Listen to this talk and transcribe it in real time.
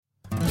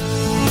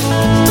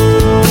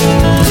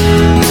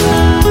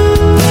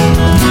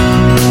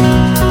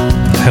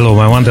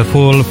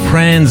wonderful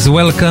friends.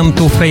 Welcome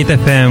to Faith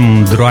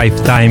FM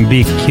Drive Time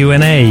Big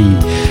Q&A.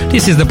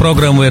 This is the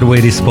program where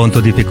we respond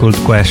to difficult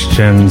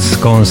questions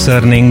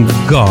concerning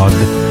God,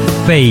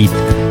 faith,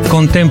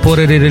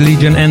 contemporary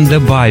religion and the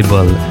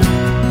Bible,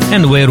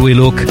 and where we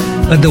look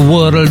at the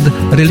world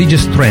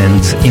religious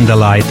trends in the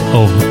light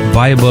of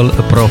Bible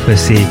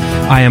prophecy.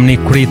 I am Nick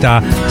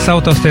Krita,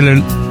 South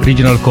Australia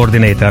Regional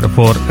Coordinator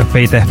for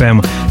Faith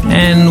FM,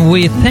 and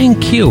we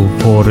thank you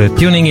for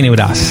tuning in with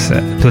us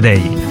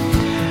today.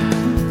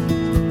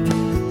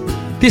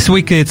 This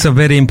week it's a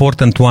very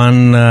important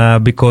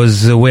one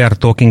because we are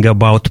talking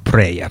about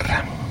prayer.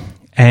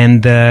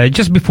 And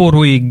just before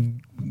we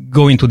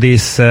go into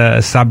this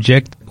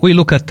subject, we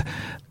look at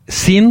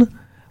sin,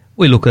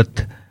 we look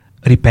at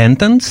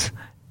repentance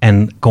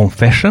and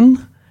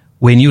confession.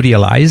 When you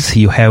realize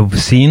you have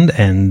sinned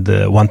and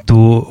want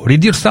to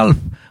rid yourself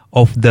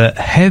of the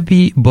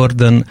heavy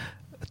burden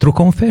through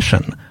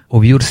confession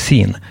of your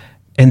sin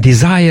and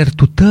desire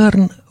to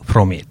turn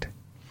from it.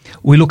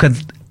 We look at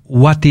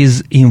what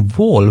is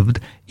involved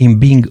in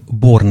being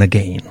born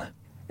again.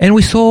 And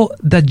we saw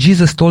that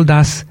Jesus told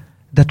us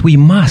that we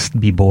must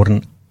be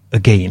born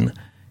again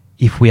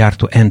if we are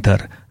to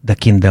enter the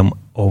kingdom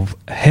of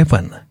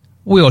heaven.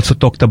 We also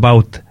talked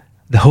about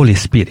the Holy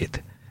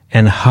Spirit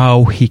and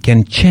how He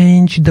can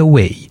change the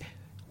way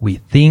we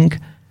think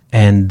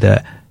and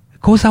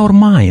cause our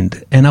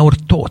mind and our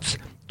thoughts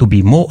to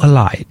be more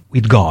aligned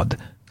with God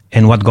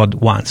and what God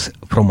wants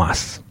from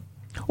us.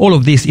 All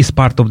of this is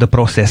part of the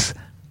process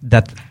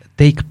that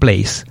take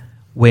place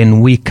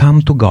when we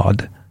come to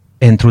God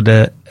and through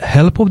the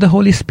help of the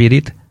Holy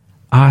Spirit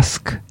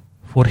ask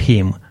for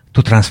Him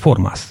to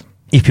transform us.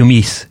 If you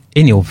miss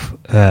any of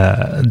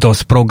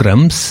those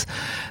programs,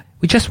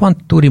 we just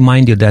want to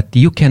remind you that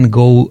you can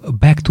go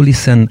back to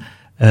listen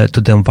to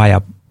them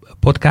via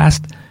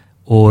podcast,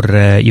 or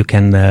you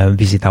can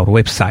visit our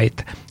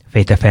website,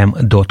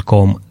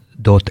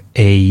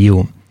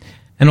 faithfm.com.au.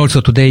 And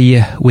also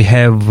today we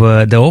have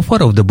the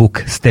offer of the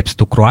book Steps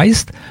to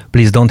Christ.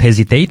 Please don't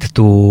hesitate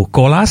to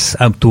call us,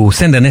 to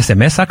send an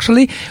SMS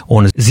actually,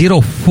 on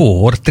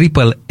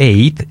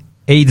 0488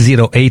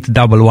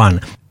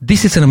 80811.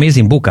 This is an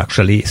amazing book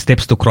actually,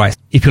 Steps to Christ.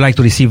 If you like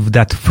to receive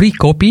that free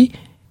copy,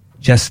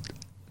 just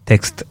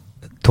text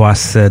to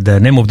us the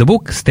name of the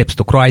book, Steps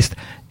to Christ,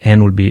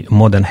 and we'll be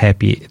more than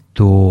happy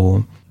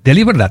to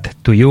deliver that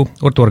to you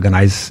or to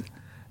organize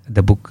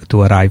the book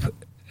to arrive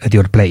at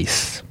your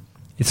place.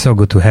 It's so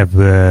good to have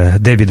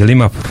David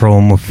Lima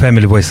from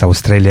Family Voice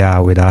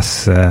Australia with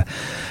us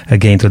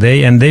again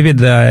today. And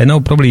David, I know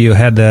probably you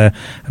had a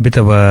bit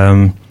of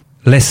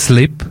less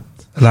sleep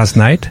last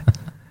night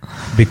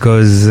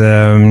because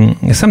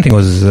something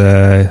was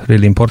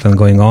really important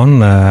going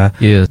on.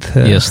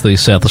 Yes, the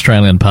South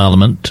Australian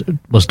Parliament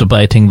was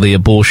debating the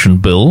abortion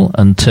bill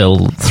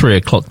until 3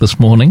 o'clock this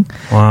morning.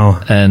 Wow.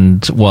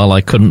 And while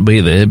I couldn't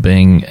be there,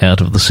 being out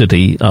of the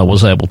city, I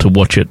was able to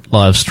watch it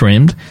live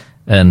streamed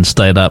and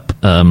stayed up,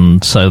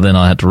 so then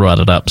I had to write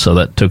it up, so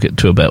that took it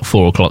to about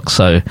 4 o'clock.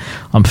 So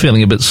I'm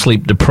feeling a bit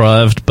sleep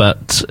deprived,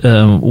 but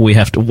we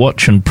have to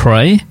watch and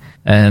pray,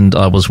 and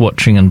I was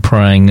watching and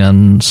praying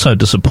and so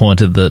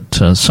disappointed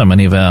that so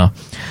many of our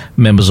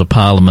members of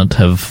Parliament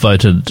have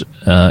voted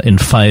in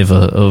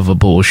favour of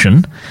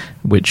abortion,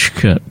 which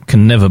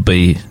can never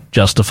be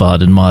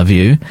justified in my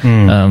view.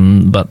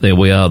 But there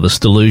we are. This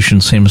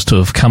delusion seems to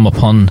have come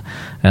upon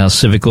our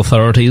civic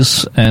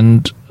authorities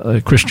and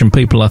Christian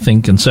people, I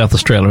think, in South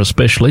Australia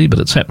especially, but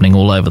it's happening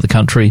all over the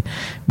country.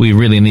 We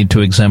really need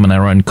to examine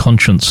our own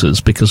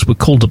consciences because we're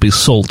called to be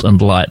salt and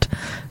light,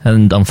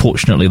 and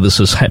unfortunately this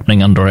is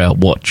happening under our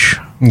watch.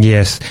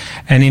 Yes,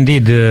 and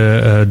indeed,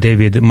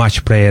 David,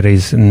 much prayer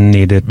is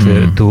needed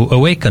to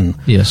awaken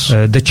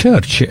the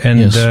church.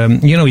 And,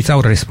 it's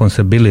our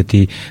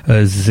responsibility,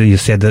 as you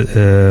said,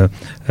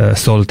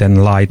 salt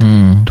and light,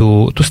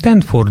 to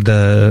stand for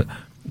the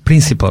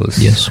principles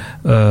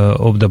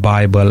of the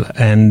Bible.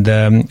 And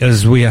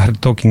as we are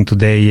talking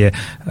today,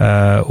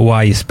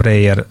 why is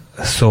prayer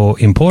so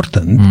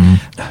important?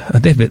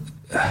 David,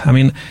 I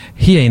mean,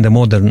 here in the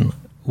modern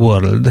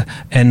world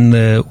and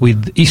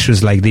with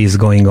issues like this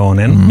going on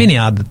and many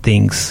other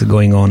things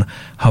going on,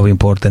 how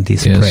important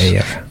is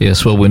prayer?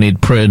 Yes, well, we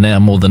need prayer now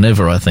more than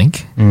ever, I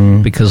think,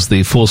 because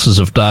the forces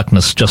of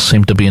darkness just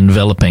seem to be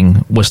enveloping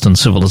Western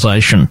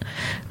civilization,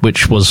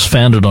 which was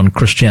founded on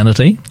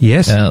Christianity.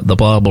 Yes. The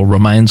Bible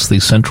remains the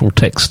central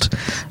text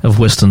of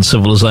Western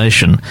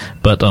civilization,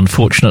 but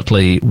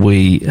unfortunately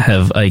we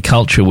have a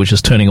culture which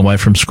is turning away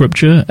from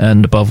Scripture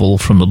and above all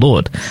from the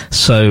Lord.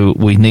 So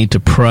we need to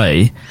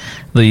pray.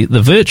 The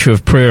virtue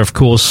of prayer, of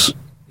course,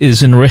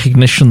 is in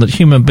recognition that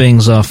human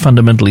beings are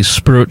fundamentally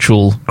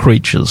spiritual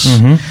creatures.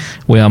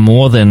 We are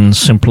more than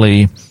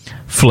simply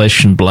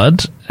flesh and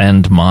blood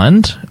and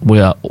mind. We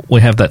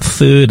have that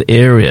third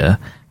area,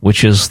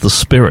 which is the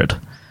spirit.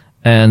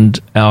 And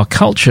our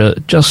culture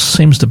just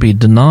seems to be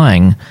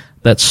denying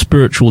that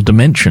spiritual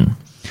dimension.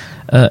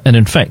 And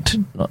in fact,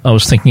 I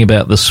was thinking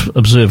about this,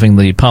 observing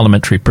the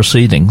parliamentary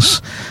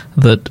proceedings,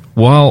 that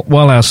while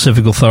our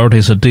civic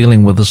authorities are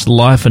dealing with this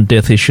life and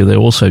death issue, they're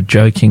also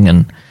joking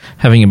and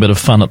having a bit of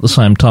fun at the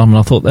same time. And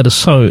I thought that is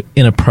so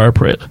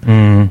inappropriate.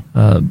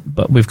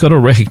 But we've got to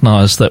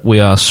recognise that we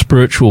are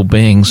spiritual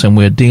beings and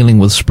we're dealing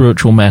with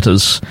spiritual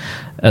matters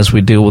as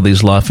we deal with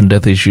these life and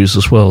death issues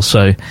as well.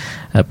 So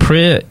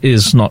prayer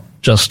is not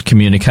just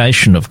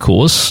communication, of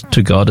course,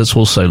 to God. It's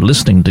also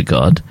listening to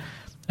God,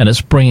 and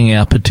it's bringing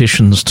our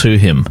petitions to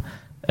Him.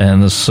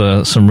 And there's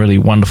some really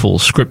wonderful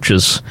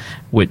scriptures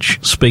which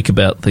speak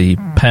about the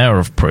power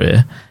of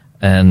prayer,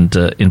 and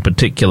in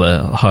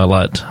particular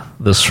highlight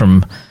this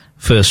from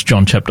 1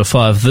 John chapter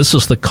 5. This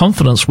is the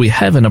confidence we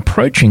have in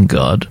approaching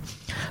God,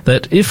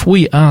 that if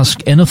we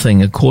ask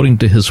anything according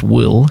to His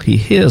will, He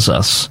hears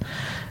us.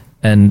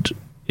 And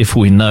if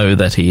we know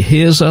that He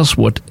hears us,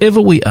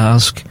 whatever we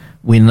ask,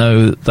 we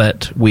know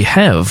that we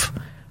have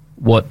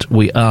what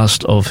we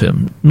asked of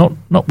Him. Not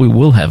we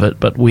will have it,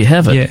 but we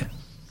have it. Yeah.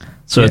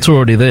 So it's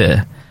already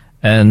there.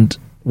 And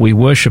we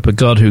worship a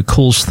God who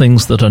calls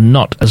things that are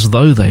not as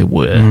though they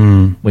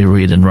were, we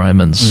read in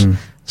Romans.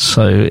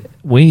 So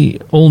we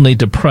all need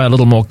to pray a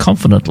little more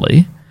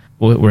confidently.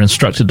 We're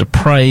instructed to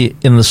pray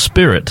in the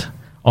Spirit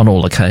on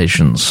all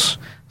occasions.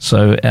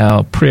 So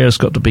our prayers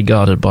got to be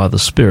guided by the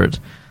Spirit.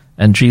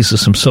 And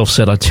Jesus Himself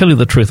said, I tell you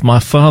the truth, my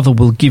Father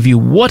will give you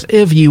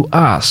whatever you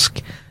ask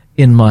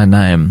in my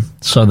name.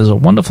 So there's a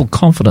wonderful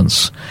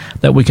confidence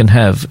that we can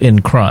have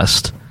in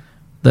Christ,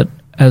 that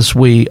as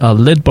we are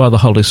led by the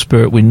Holy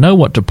Spirit, we know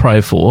what to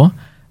pray for,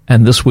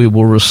 and this we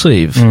will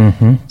receive.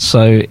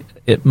 So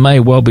it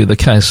may well be the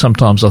case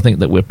sometimes, I think,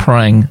 that we're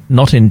praying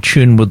not in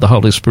tune with the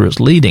Holy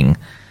Spirit's leading,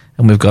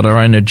 and we've got our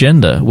own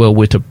agenda. Well,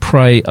 we're to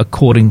pray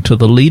according to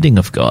the leading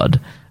of God,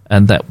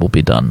 and that will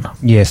be done.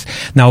 Yes.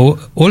 Now,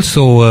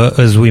 also,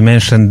 as we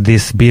mentioned,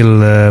 this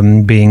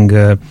bill being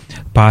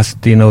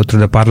passed, through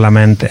the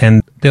parliament,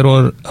 and there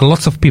are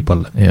lots of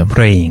people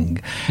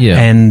praying. Yeah.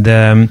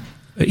 And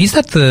is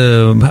that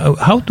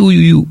how will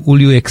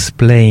you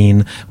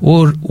explain?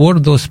 Or were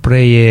those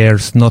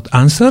prayers not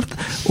answered,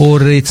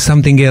 or it's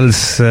something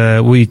else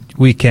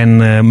we can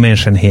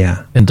mention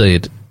here?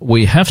 Indeed,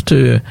 we have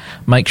to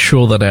make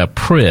sure that our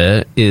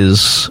prayer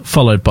is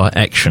followed by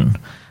action.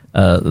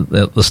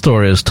 The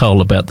story is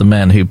told about the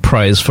man who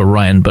prays for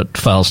rain but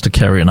fails to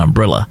carry an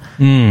umbrella.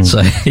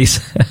 So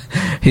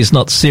he's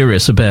not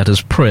serious about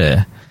his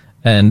prayer.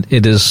 And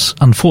it is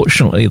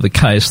unfortunately the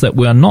case that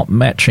we are not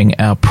matching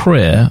our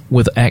prayer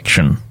with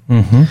action.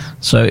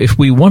 So if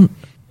we want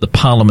the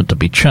parliament to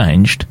be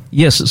changed,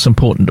 yes, it's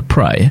important to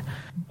pray,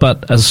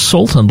 but as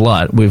salt and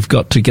light, we've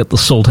got to get the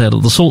salt out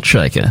of the salt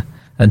shaker.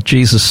 And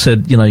Jesus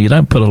said, you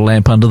don't put a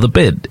lamp under the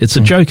bed. It's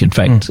a joke, in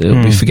fact.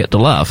 We forget to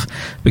laugh,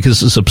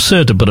 because it's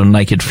absurd to put a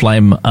naked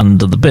flame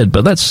under the bed.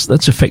 But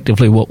that's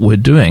effectively what we're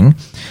doing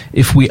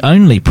if we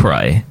only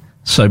pray.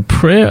 So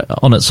prayer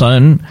on its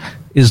own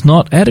is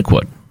not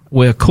adequate.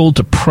 We're called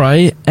to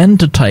pray and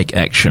to take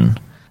action.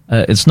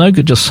 It's no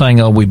good just saying,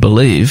 we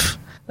believe.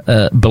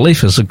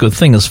 Belief is a good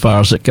thing as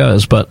far as it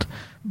goes, but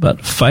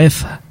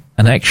faith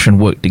and action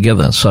work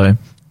together. So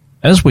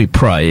as we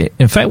pray,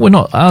 in fact, we're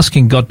not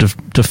asking God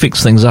to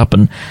fix things up,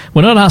 and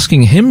we're not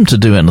asking Him to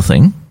do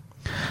anything.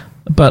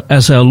 But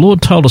as our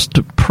Lord told us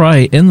to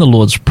pray in the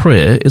Lord's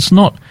Prayer, it's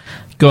not,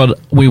 God,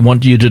 we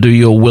want you to do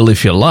your will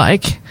if you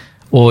like,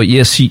 or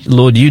yes,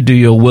 Lord, you do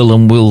your will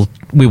and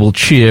we will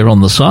cheer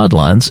on the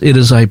sidelines. It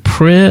is a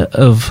prayer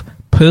of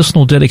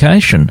personal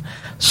dedication.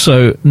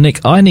 So,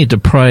 Nick, I need to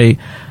pray,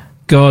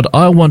 God,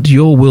 I want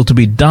your will to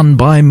be done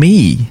by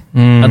me,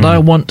 and I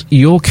want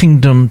your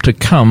kingdom to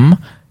come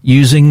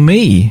using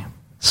me.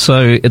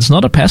 So it's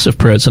not a passive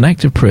prayer, it's an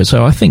active prayer.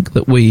 So I think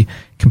that we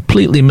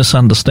completely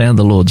misunderstand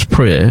the Lord's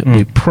Prayer.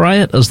 We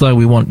pray it as though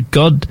we want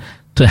God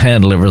to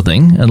handle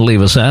everything and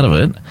leave us out of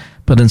it,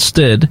 but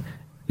instead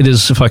it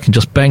is, if I can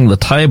just bang the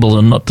table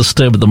and not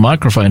disturb the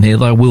microphone here,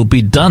 thy will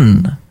be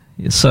done.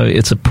 So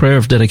it's a prayer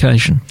of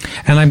dedication.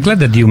 And I'm glad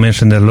that you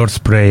mentioned the Lord's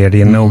Prayer,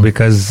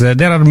 because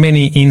there are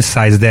many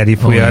insights there.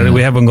 If we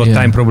haven't got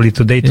time probably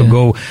today to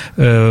go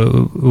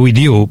with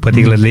you,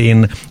 particularly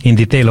in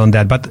detail on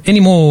that. But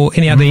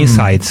any other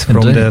insights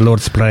from the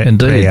Lord's Prayer?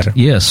 Indeed,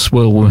 yes.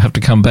 Well, we'll have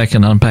to come back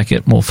and unpack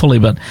it more fully,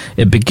 but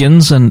it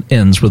begins and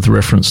ends with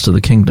reference to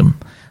the kingdom.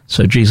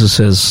 So Jesus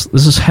says,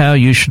 this is how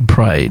you should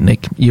pray,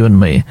 Nick, you and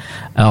me.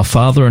 Our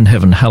Father in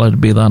heaven, hallowed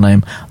be thy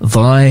name.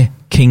 Thy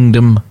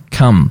kingdom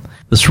come.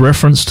 This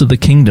reference to the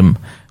kingdom,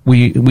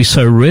 we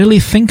so rarely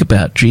think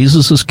about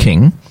Jesus as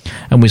king,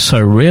 and we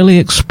so rarely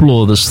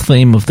explore this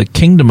theme of the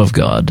kingdom of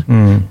God.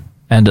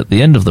 And at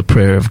the end of the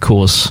prayer, of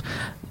course,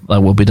 thy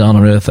will be done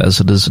on earth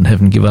as it is in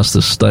heaven. Give us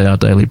this day our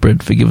daily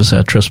bread. Forgive us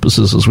our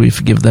trespasses as we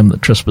forgive them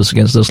that trespass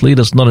against us. Lead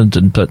us not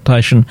into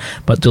temptation,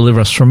 but deliver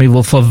us from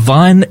evil. For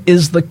thine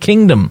is the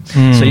kingdom.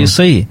 So you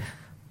see,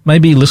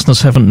 maybe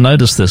listeners haven't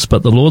noticed this,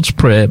 but the Lord's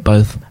Prayer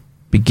both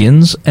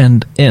begins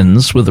and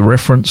ends with a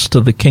reference to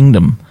the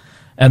kingdom.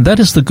 And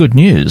that is the good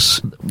news.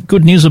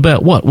 Good news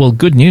about what? Well,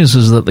 good news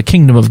is that the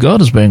kingdom of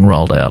God is being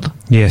rolled out.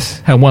 Yes.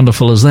 How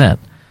wonderful is that?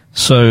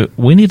 So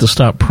we need to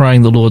start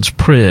praying the Lord's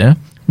Prayer,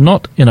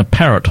 not in a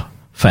parrot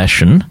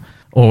fashion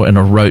or in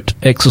a rote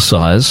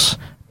exercise,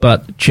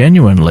 but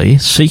genuinely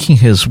seeking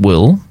His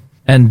will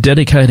and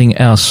dedicating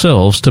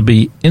ourselves to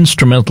be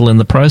instrumental in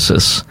the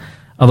process.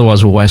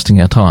 Otherwise, we're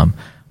wasting our time.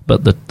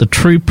 But the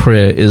true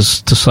prayer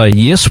is to say,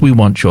 yes, we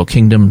want your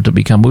kingdom to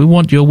become, we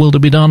want your will to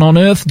be done on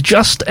earth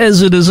just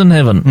as it is in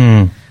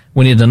heaven.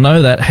 We need to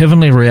know that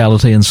heavenly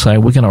reality and say,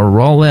 we're going to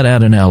roll that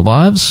out in our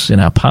lives, in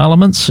our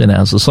parliaments, in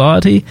our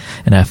society,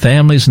 in our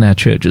families, in our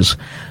churches.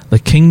 The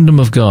kingdom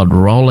of God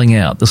rolling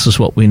out. This is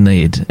what we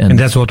need. And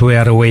that's what we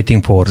are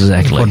waiting for.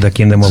 Exactly. For the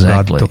kingdom of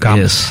God to come.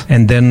 Yes.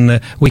 And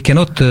then we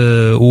cannot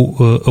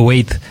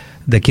await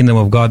the kingdom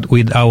of God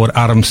with our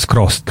arms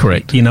crossed.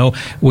 Correct. You know,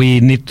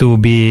 we need to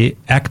be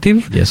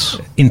active. Yes.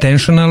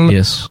 Intentional.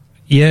 Yes.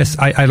 Yes,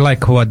 I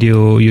like what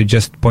you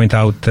just point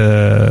out,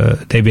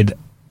 David.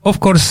 Of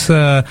course,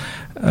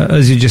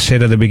 as you just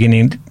said at the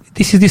beginning,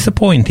 this is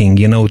disappointing,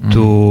 you know,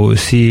 to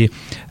see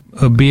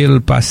a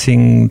bill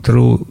passing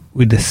through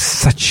with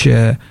such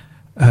a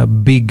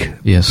big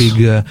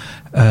issue.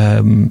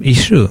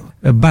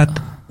 But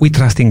we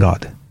trust in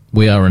God.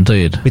 We are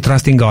indeed. We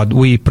trust in God.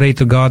 We pray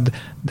to God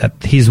that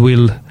His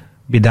will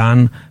be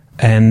done,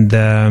 and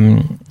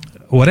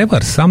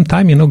whatever,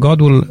 sometime, you know,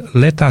 God will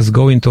let us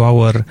go into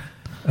our,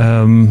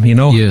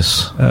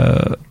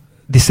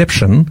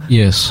 deception.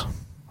 Yes.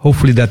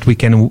 Hopefully that we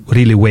can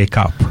really wake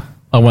up.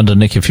 I wonder,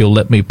 Nick, if you'll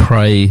let me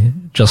pray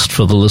just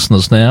for the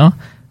listeners now.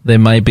 There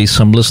may be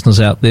some listeners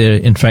out there,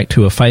 in fact,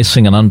 who are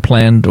facing an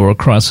unplanned or a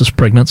crisis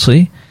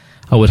pregnancy.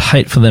 I would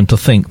hate for them to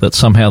think that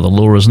somehow the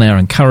law is now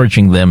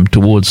encouraging them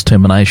towards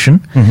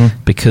termination,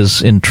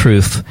 because in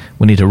truth,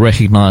 we need to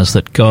recognize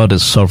that God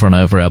is sovereign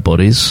over our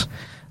bodies.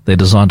 They're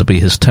designed to be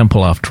His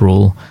temple after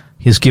all.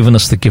 He's given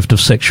us the gift of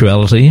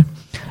sexuality,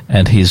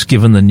 and He's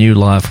given the new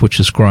life which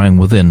is growing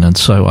within. And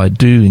so I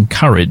do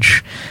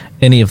encourage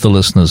any of the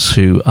listeners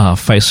who are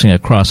facing a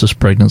crisis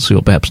pregnancy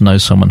or perhaps know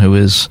someone who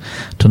is,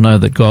 to know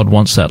that God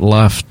wants that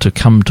life to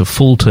come to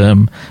full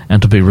term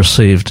and to be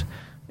received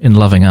in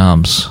loving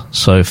arms.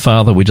 So,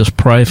 Father, we just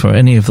pray for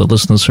any of the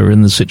listeners who are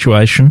in this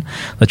situation,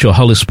 that your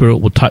Holy Spirit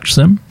will touch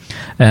them,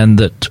 and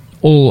that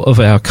all of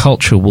our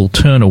culture will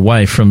turn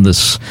away from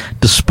this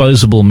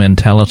disposable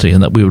mentality,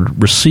 and that we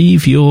would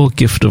receive your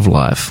gift of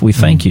life. We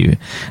thank you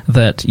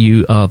that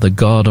you are the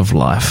God of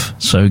life.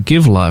 So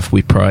give life,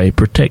 we pray,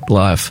 protect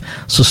life,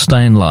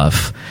 sustain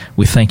life.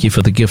 We thank you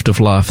for the gift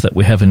of life that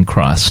we have in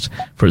Christ,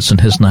 for it's in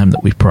His name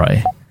that we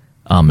pray.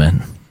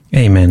 Amen.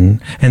 Amen.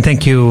 And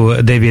thank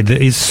you, David.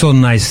 It's so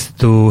nice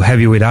to have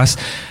you with us.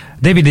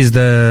 David is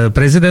the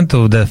president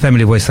of the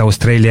Family Voice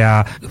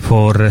Australia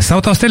for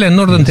South Australia and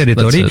Northern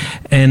Territory.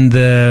 And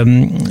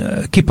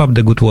keep up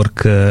the good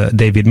work,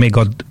 David. May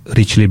God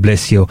richly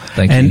bless you.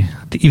 Thank you.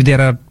 If there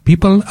are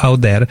people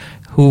out there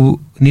who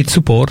need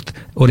support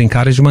or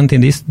encouragement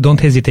in this, don't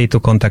hesitate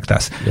to contact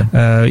us.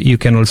 You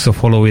can also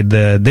follow with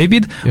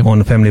David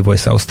on Family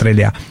Voice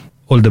Australia.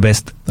 All the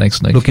best.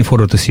 Thanks, Nick. Looking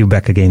forward to see you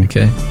back again.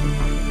 Okay.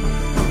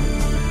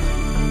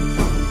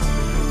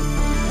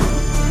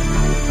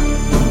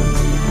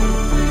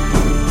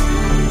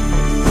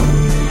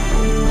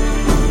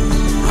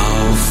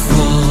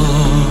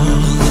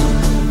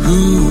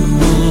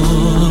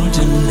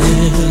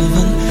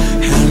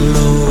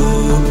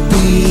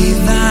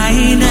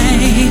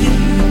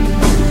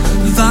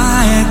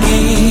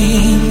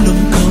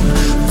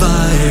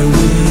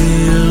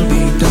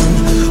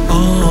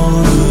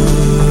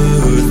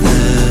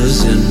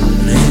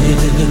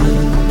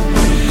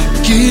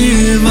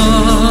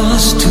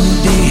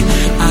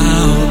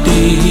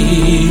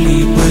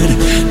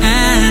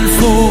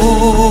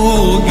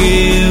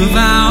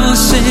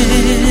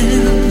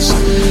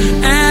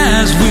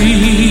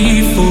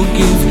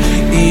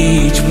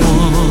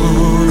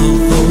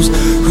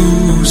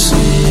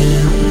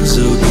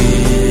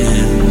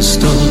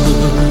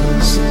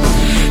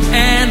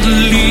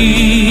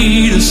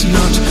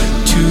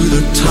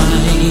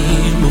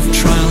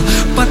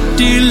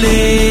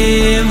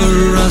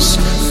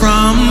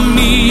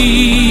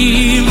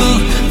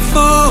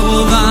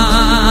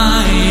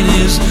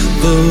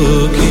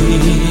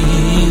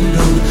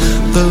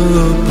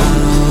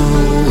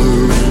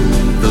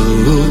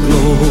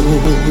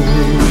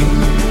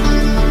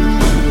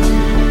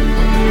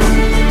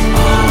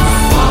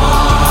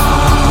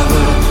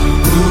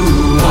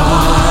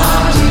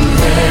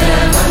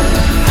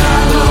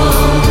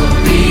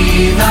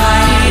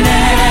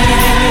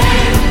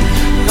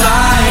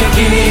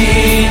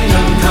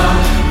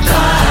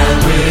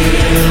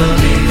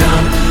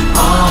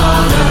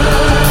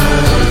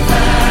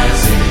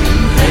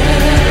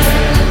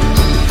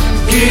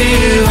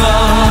 Give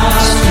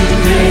us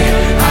today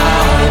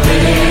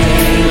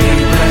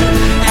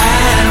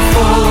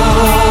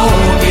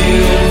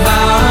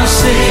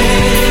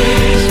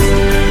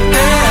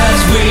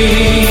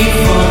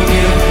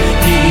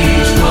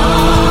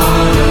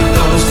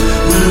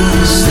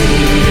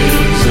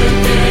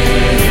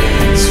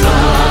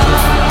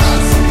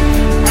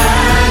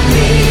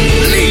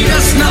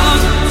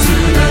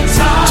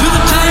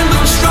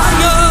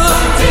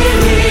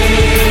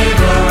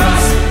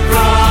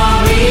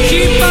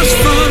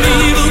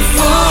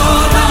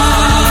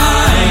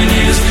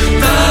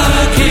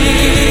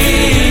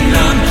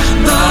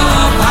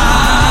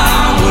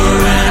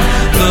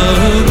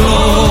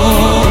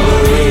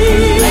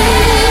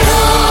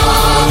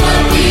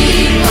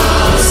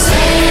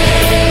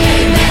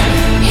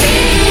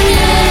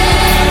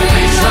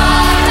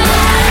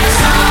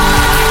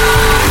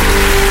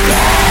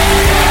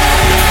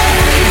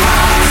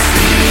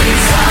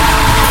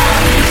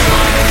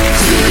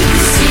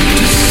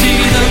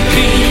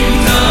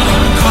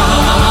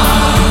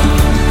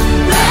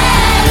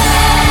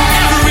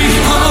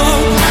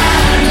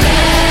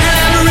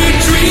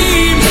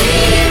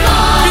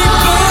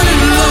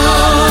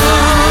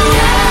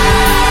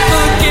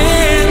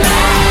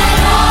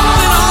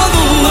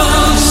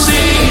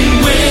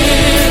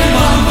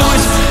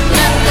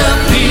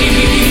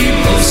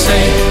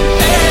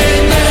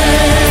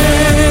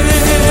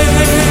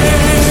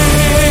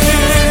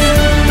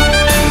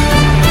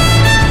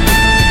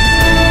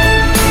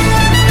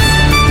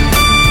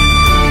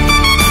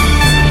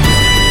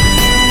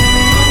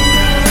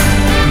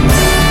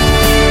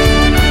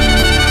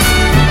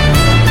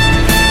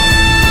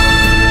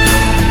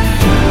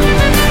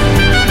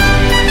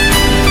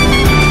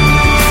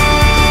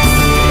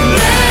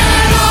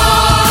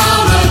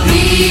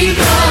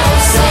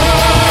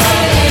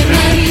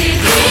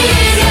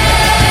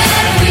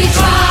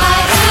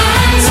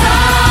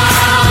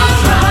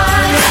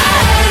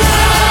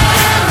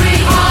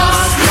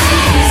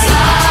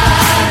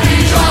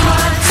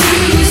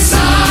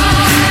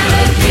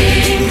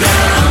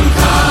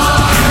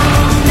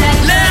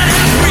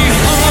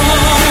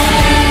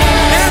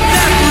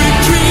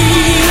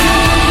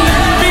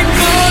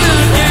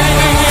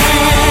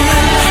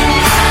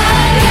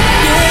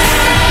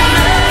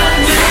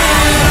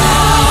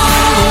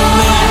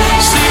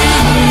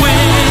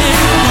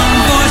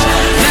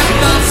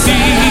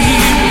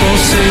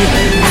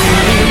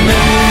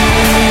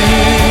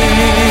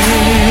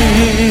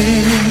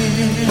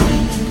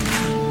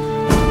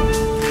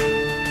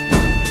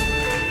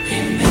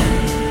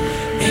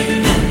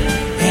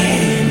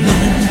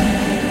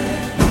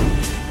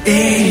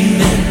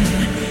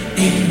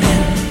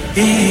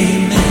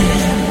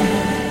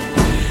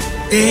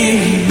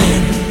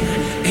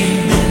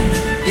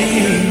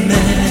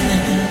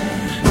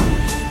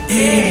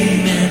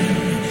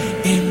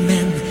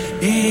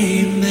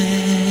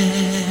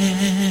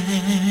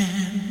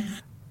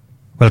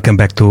Welcome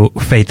back to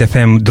Faith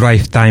FM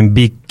Drive Time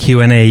Big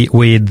Q&A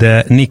with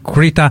Nick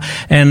Rita,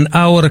 and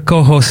our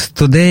co-host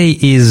today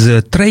is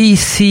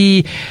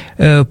Tracy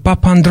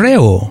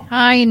Papandreou.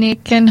 Hi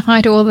Nick, and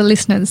hi to all the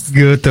listeners.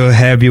 Good to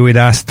have you with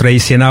us,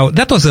 Tracy. Now,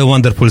 that was a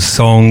wonderful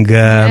song.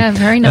 Yeah,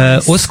 very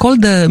nice. It was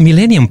called the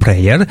Millennium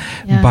Prayer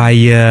by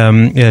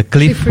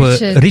Cliff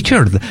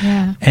Richard.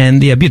 Yeah.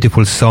 And a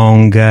beautiful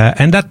song.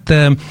 And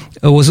that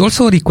was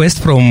also a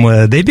request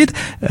from David,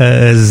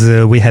 as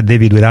we had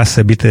David with us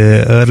a bit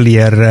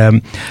earlier.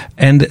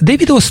 And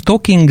David was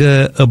talking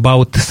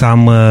about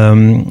some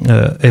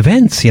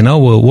events,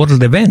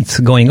 world events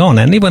going on,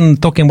 and even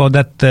talking about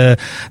that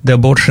the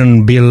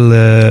abortion bill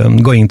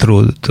going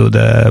through to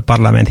the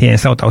parliament here in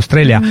South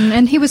Australia.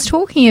 And he was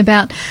talking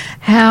about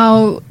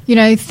how,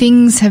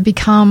 things have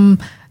become...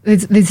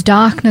 There's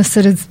darkness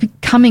that is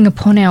coming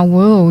upon our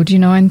world,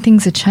 and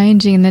things are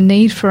changing, and the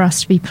need for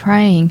us to be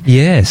praying.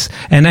 Yes,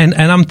 and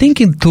I'm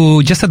thinking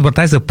to just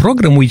advertise a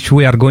program which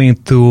we are going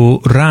to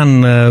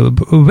run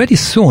very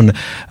soon.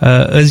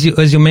 As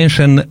you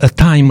mentioned, a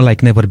time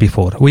like never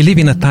before. We live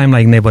in a time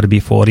like never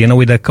before.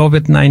 With the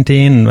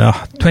COVID-19,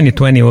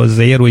 2020 was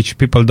a year which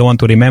people don't want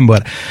to remember.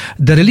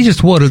 The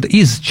religious world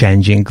is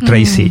changing,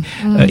 Tracy,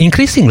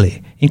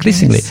 increasingly.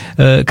 Yes.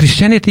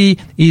 Christianity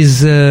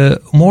is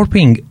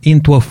morphing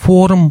into a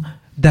form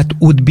that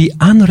would be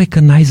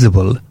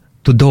unrecognizable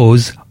to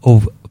those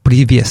of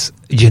previous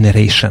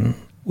generation.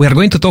 We are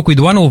going to talk with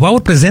one of our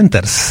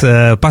presenters,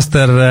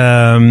 Pastor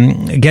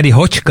Gary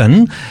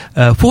Hodgkin,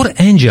 Four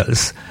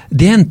Angels,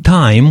 the End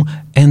Time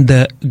and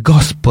the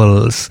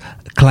Gospel's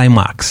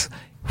Climax.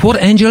 Four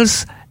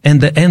Angels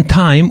and the End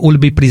Time will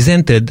be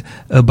presented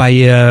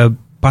by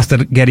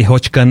Pastor Gary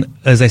Hodgkin.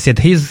 As I said,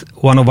 he's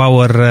one of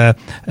our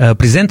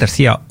presenters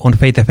here on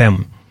Faith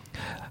FM.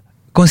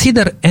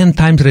 Consider end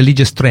times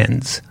religious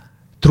trends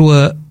through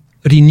a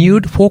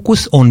renewed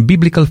focus on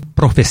biblical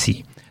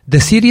prophecy. The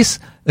series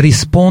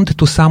respond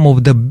to some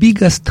of the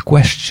biggest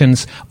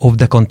questions of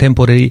the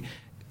contemporary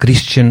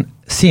Christian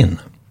scene.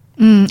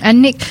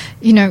 And Nick,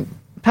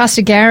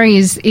 Pastor Gary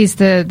is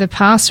the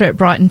pastor at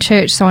Brighton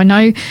Church, so I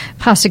know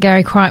Pastor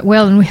Gary quite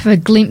well, and we have a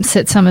glimpse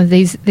at some of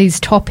these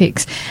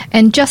topics.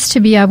 And just to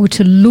be able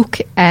to look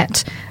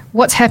at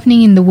what's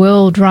happening in the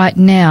world right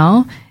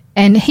now,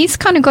 and he's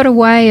kind of got a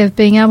way of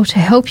being able to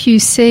help you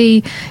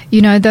see,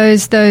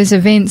 those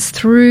events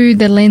through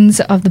the lens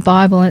of the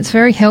Bible, and it's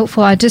very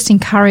helpful. I just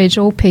encourage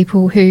all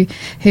people who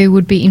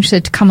would be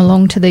interested to come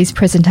along to these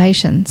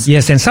presentations.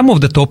 Yes, and some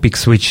of the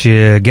topics which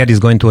Gary is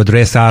going to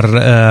address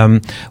are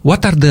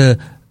what are the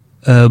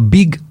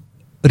big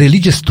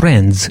religious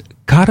trends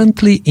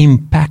currently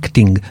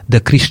impacting the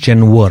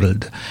Christian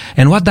world,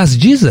 and what does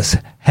Jesus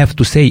have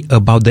to say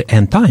about the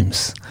end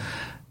times?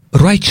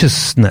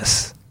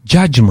 Righteousness,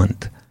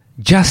 judgment,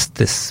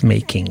 justice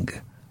making.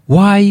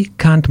 Why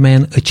can't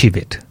man achieve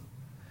it?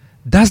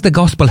 Does the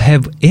gospel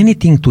have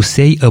anything to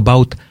say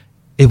about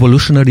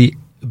evolutionary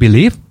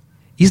belief?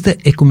 Is the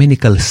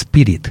ecumenical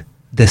spirit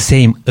the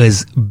same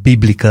as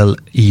biblical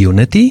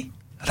unity?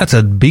 That's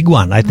a big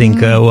one. I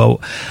think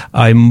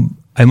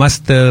I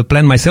must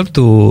plan myself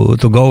to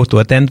go to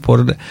attend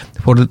for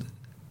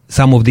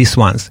some of these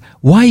ones.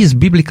 Why is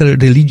biblical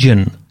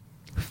religion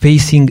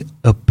facing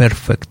a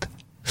perfect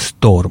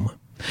storm?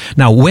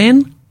 Now,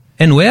 when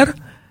and where?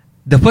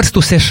 The first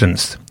two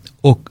sessions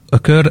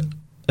occur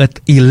at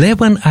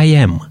 11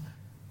 a.m.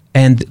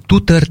 and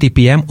 2:30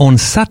 p.m. on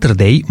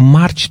Saturday,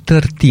 March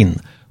 13.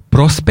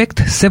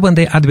 Prospect,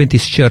 Seventh-day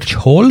Adventist Church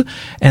Hall,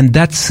 and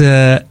that's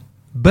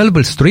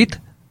Belleville Street,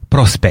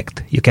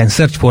 Prospect. You can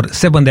search for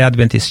Seventh-day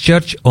Adventist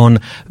Church on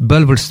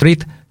Belleville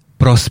Street,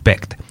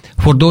 Prospect.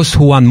 For those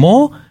who want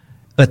more,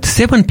 at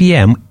 7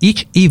 p.m.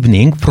 each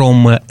evening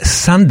from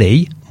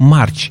Sunday,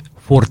 March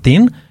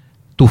 14,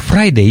 to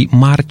Friday,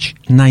 March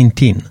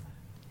 19.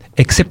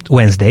 Except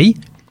Wednesday,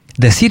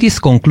 the series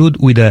conclude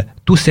with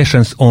two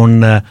sessions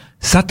on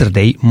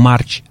Saturday,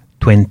 March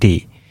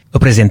 20. A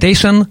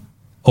presentation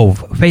of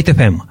Faith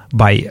FM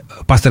by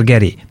Pastor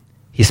Gary.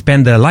 He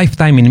spent a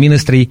lifetime in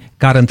ministry.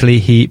 Currently,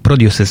 he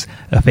produces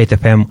a Faith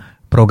FM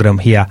program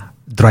here,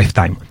 Drive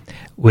Time,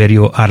 where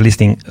you are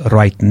listening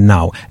right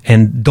now.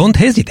 And don't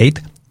hesitate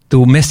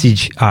to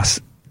message us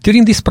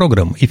during this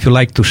program. If you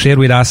like to share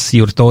with us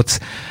your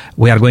thoughts,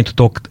 we are going to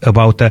talk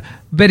about a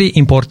very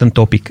important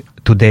topic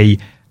today.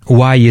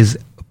 Why is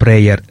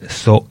prayer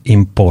so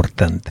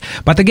important?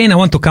 But again, I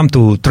want to come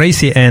to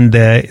Tracy. And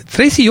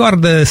Tracy, you are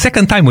the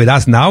second time with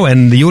us now,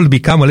 and you'll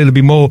become a little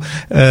bit more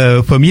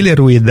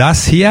familiar with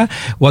us here,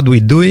 what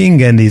we're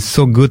doing, and it's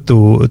so good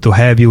to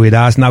have you with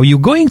us. Now, you're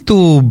going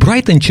to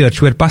Brighton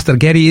Church, where Pastor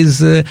Gary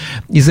is a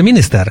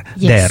minister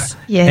there.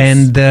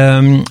 Yes.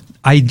 And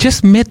I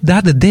just met the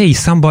other day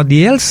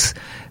somebody else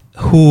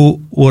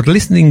who were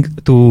listening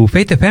to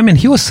Faith FM, and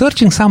he was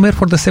searching somewhere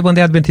for the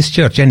Seventh-day Adventist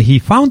Church, and he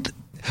found...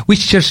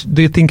 Which church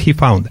do you think he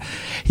found?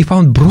 He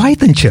found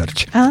Brighton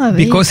Church,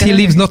 because he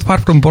lives not far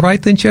from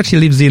Brighton Church. He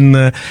lives in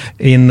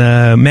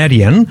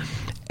Marion,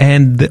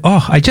 And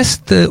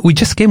we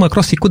just came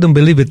across, he couldn't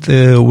believe it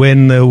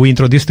when we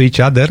introduced to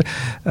each other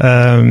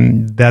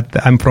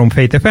that I'm from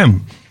Faith FM.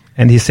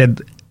 And he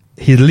said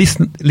he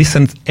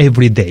listens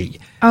every day.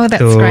 Oh,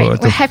 that's great.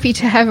 We're happy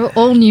to have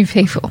all new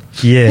people.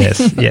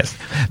 Yes, yes.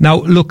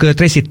 Now, look,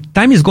 Tracy,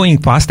 time is going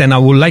fast, and I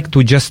would like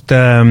to just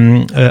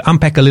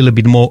unpack a little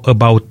bit more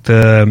about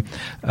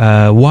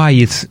why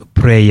is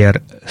prayer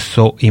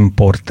so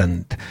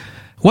important.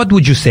 What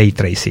would you say,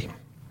 Tracy?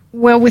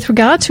 Well, with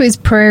regard to is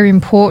prayer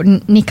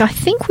important, Nick, I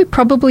think we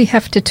probably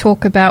have to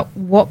talk about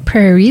what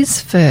prayer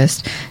is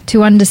first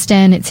to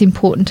understand it's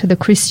important to the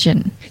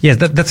Christian. Yes,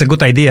 that's a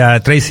good idea,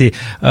 Tracy.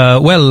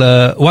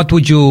 What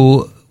would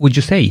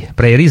you say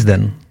prayer is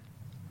then?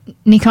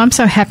 Nick, I'm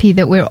so happy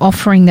that we're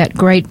offering that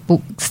great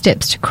book,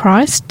 Steps to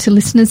Christ, to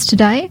listeners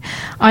today.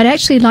 I'd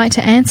actually like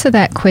to answer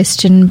that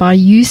question by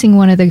using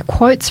one of the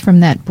quotes from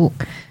that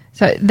book.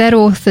 So that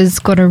author's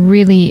got a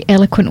really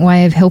eloquent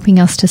way of helping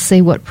us to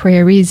see what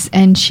prayer is,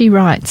 and she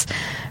writes,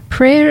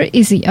 "Prayer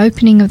is the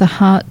opening of the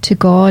heart to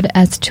God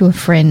as to a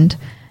friend.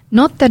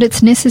 Not that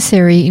it's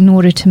necessary in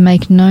order to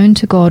make known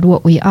to God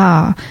what we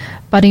are,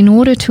 but in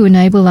order to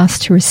enable us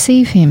to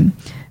receive Him.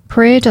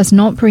 Prayer does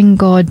not bring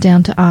God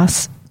down to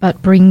us,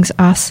 but brings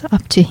us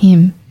up to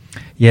Him."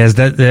 Yes,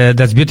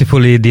 that's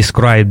beautifully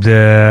described,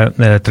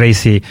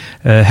 Tracy,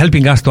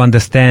 helping us to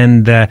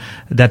understand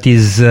that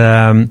is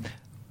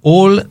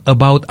all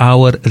about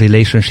our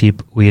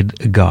relationship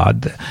with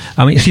God.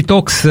 I mean, she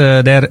talks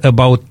there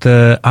about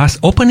us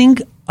opening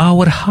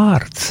our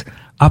hearts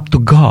up to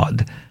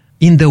God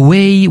in the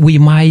way we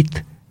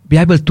might be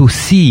able to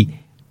see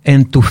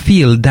and to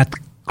feel that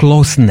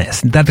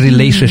closeness, that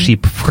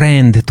relationship,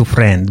 friend to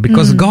friend.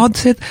 Because God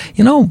said,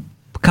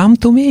 come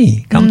to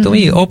me,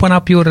 open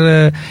up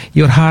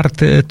your heart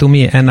to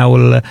me, and I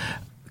will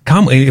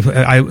come.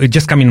 I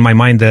just come in my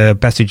mind the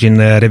passage in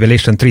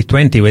Revelation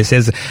 3:20 where it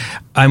says,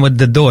 "I'm at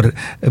the door.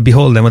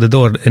 Behold, I'm at the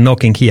door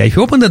knocking here. If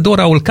you open the door,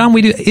 I will come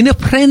with you in a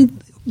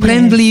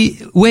friendly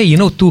way.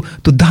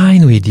 To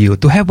dine with you,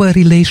 to have a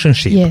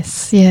relationship."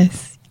 Yes.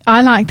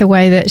 I like the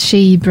way that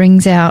she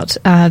brings out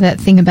that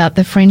thing about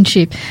the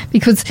friendship,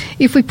 because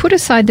if we put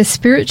aside the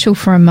spiritual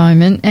for a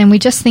moment and we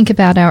just think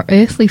about our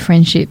earthly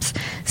friendships,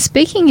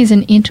 speaking is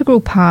an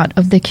integral part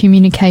of the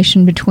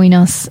communication between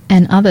us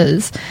and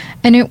others.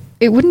 And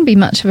it wouldn't be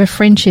much of a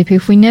friendship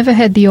if we never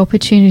had the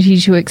opportunity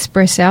to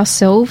express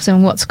ourselves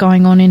and what's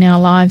going on in our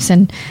lives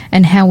and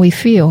how we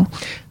feel.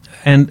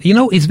 And,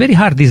 it's very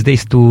hard these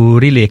days to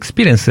really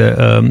experience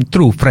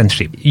true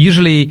friendship.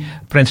 Usually,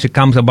 friendship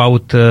comes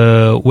about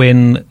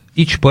when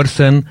each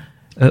person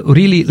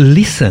really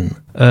listen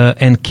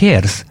and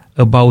cares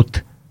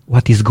about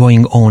what is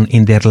going on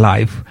in their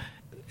life.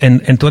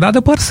 And to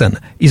another person,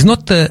 it's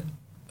not a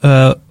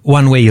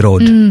one-way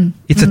road.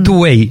 It's a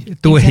two-way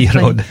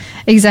road.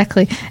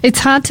 Exactly. It's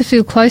hard to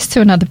feel close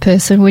to another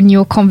person when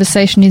your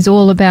conversation is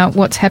all about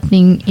what's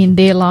happening in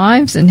their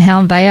lives and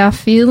how they are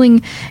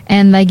feeling,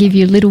 and they give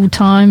you little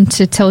time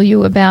to tell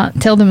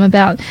them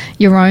about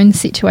your own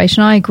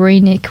situation. I agree,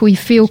 Nick. We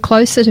feel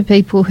closer to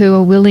people who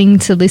are willing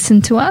to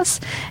listen to us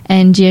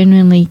and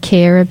genuinely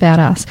care about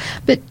us.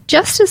 But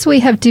just as we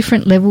have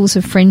different levels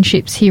of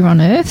friendships here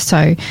on earth,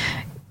 so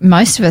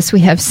most of us,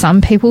 we have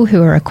some people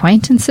who are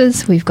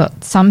acquaintances, we've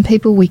got some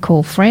people we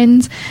call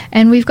friends,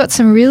 and we've got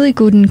some really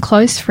good and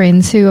close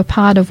friends who are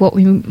part of what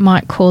we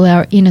might call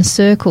our inner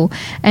circle.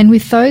 And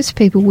with those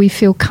people, we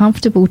feel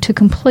comfortable to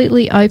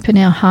completely open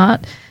our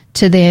heart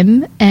to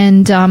them,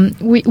 and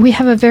we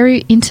have a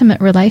very intimate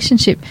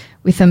relationship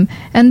with them.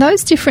 And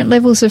those different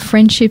levels of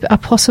friendship are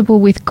possible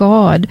with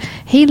God.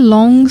 He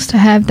longs to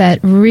have that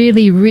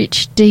really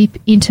rich, deep,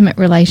 intimate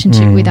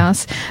relationship with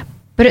us.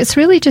 But it's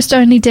really just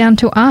only down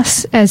to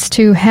us as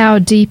to how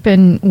deep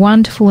and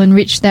wonderful and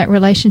rich that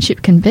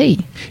relationship can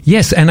be.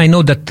 Yes, and I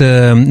know that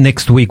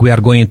next week we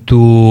are going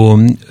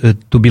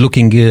to be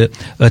looking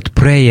at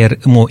prayer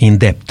more in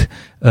depth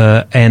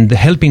and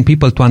helping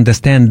people to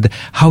understand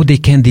how they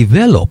can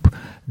develop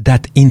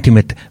that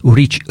intimate,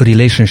 rich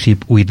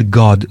relationship with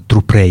God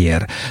through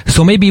prayer.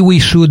 So maybe we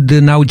should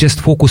now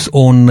just focus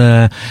on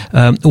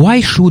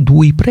why should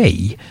we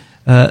pray?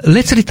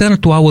 Let's return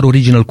to our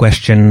original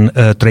question,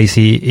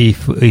 Tracy,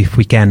 if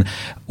we can.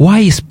 Why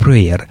is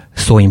prayer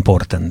so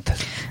important?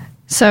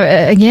 So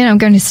again, I'm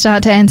going to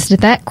start to answer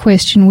that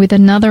question with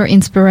another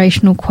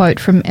inspirational quote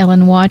from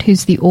Ellen White,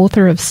 who's the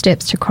author of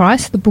Steps to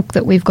Christ, the book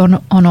that we've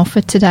got on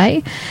offer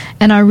today.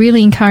 And I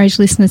really encourage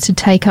listeners to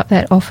take up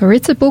that offer.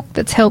 It's a book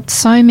that's helped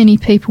so many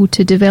people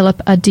to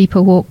develop a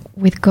deeper walk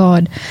with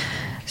God.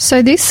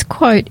 So this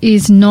quote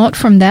is not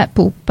from that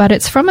book, but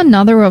it's from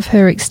another of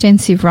her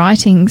extensive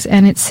writings,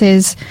 and it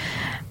says,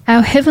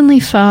 "Our Heavenly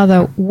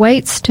Father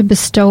waits to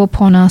bestow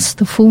upon us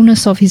the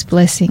fullness of His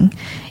blessing.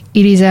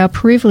 It is our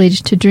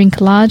privilege to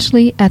drink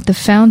largely at the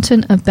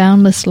fountain of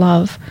boundless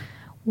love.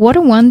 What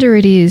a wonder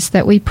it is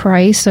that we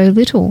pray so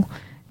little.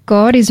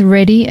 God is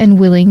ready and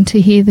willing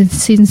to hear the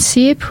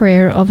sincere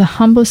prayer of the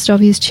humblest of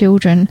His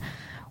children.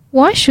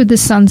 Why should the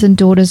sons and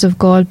daughters of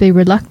God be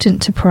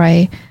reluctant to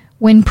pray?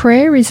 when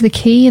prayer is the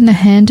key in the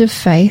hand of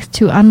faith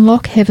to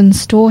unlock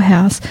heaven's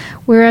storehouse,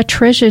 where are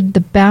treasured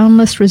the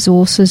boundless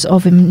resources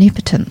of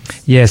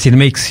omnipotence. Yes, it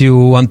makes you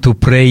want to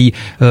pray.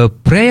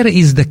 Prayer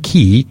is the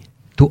key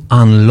to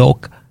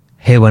unlock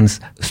heaven's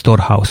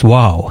storehouse.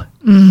 Wow.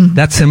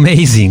 That's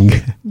amazing.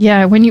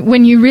 Yeah,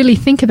 when you really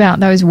think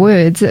about those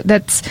words,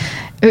 that's,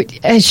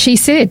 as she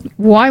said,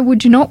 why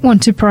would you not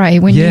want to pray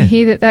when you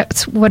hear that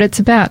that's what it's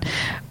about?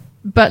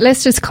 But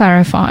let's just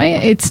clarify,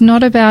 it's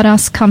not about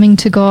us coming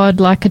to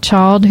God like a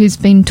child who's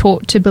been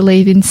taught to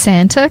believe in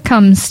Santa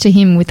comes to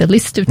him with a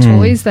list of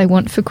toys they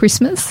want for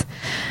Christmas.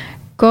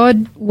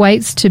 God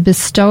waits to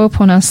bestow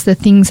upon us the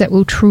things that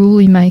will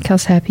truly make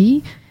us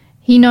happy.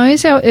 He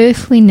knows our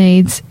earthly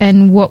needs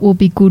and what will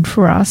be good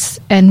for us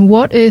and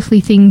what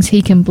earthly things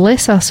he can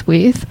bless us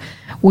with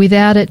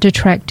without it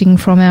detracting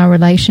from our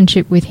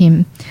relationship with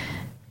him.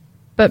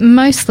 But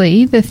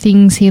mostly the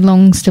things he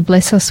longs to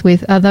bless us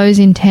with are those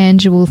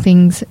intangible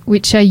things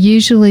which are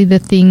usually the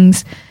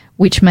things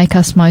which make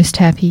us most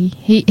happy.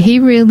 He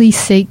really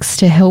seeks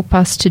to help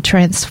us to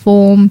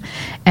transform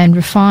and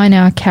refine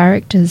our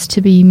characters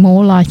to be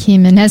more like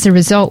him, and as a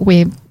result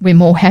we're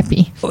more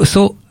happy.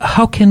 So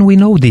how can we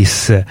know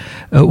this?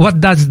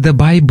 What does the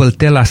Bible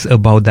tell us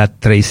about that,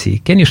 Tracy?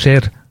 Can you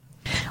share?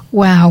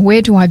 Wow,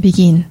 where do I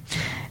begin?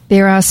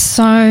 There are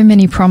so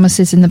many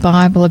promises in the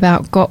Bible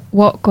about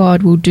what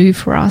God will do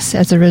for us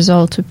as a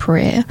result of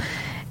prayer.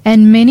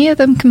 And many of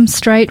them come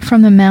straight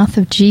from the mouth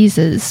of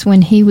Jesus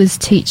when he was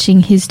teaching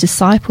his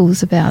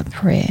disciples about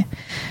prayer.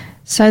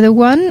 So the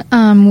one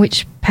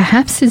which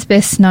perhaps is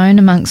best known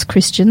amongst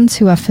Christians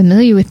who are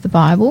familiar with the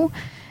Bible,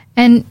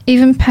 and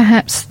even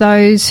perhaps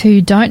those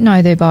who don't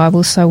know their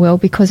Bible so well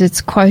because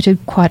it's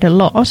quoted quite a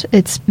lot,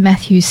 it's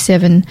Matthew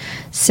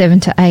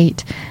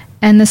 7:7-8.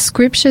 And the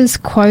scriptures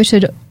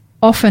quoted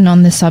often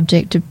on the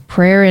subject of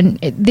prayer, and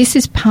this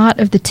is part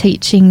of the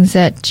teachings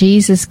that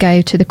Jesus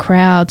gave to the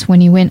crowds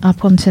when he went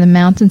up onto the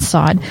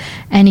mountainside,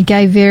 and he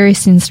gave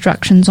various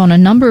instructions on a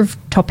number of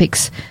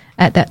topics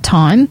at that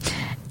time.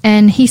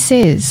 And he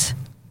says,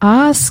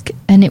 "Ask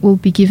and it will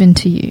be given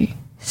to you.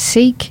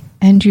 Seek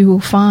and you will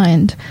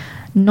find.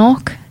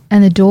 Knock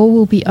and the door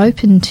will be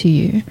opened to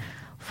you.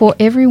 For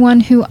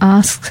everyone who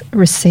asks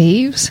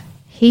receives,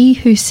 he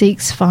who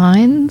seeks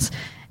finds,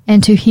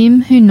 and to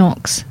him who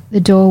knocks, the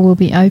door will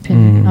be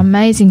open."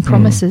 Amazing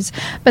promises.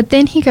 But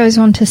then he goes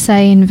on to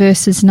say in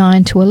verses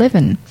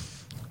 9-11,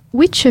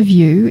 "Which of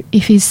you,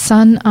 if his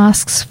son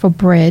asks for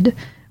bread,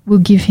 will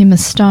give him a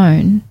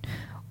stone?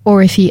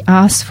 Or if he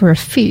asks for a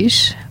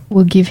fish,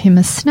 will give him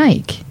a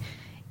snake?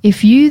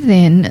 If you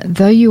then,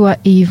 though you are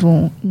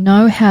evil,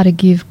 know how to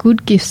give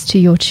good gifts to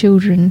your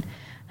children,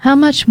 how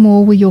much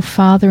more will your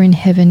Father in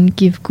heaven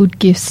give good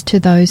gifts to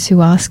those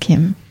who ask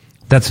him?"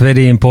 That's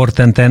very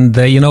important. And,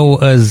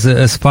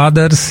 as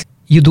fathers,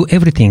 you do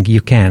everything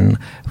you can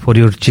for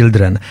your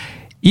children.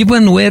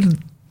 Even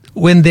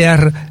when they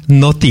are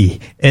naughty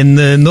and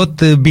not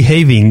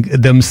behaving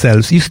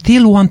themselves, you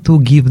still want to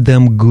give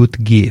them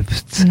good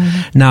gifts.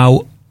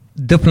 Now,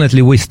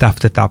 definitely we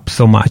stuffed it up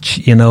so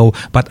much,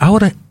 but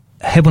our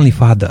Heavenly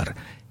Father,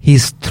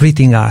 he's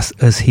treating us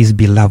as his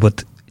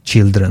beloved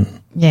children.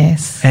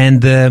 Yes.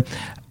 And,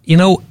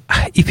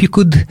 if you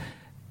could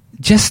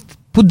just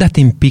put that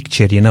in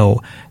picture,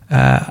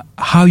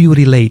 how you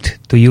relate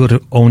to your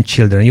own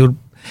children.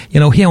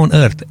 Here on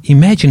earth,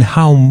 imagine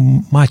how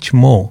much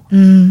more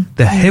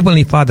the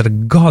Heavenly Father,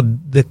 God,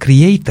 the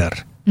Creator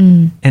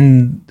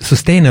and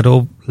sustainer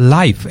of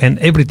life and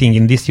everything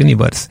in this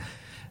universe,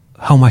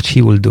 how much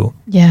he will do.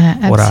 Yeah,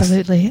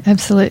 absolutely,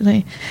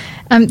 absolutely.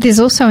 There's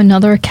also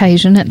another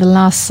occasion at the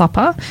Last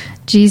Supper.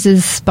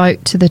 Jesus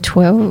spoke to the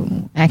 12.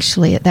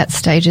 Actually, at that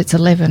stage, it's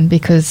 11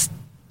 because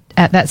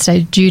at that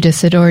stage,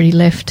 Judas had already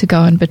left to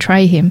go and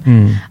betray him.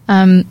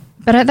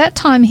 But at that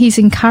time, he's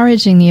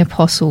encouraging the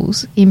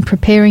apostles in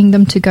preparing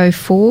them to go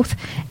forth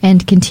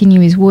and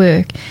continue his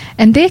work.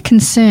 And they're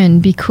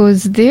concerned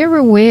because they're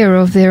aware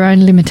of their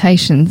own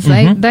limitations.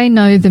 They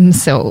know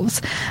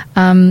themselves.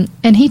 And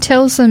he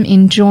tells them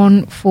in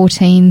John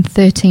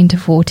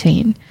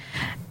 14:13-14,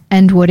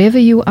 "And whatever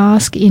you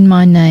ask in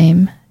my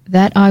name,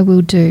 that I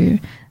will do,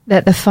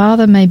 that the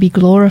Father may be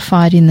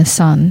glorified in the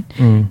Son.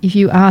 If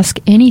you ask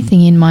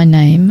anything in my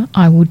name,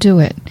 I will do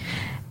it."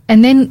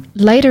 And then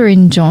later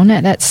in John,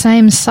 at that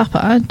same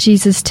supper,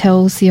 Jesus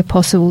tells the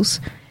apostles,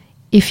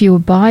 "If you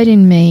abide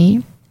in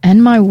me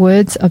and my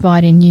words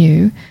abide in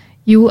you,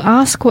 you will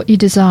ask what you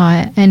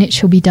desire and it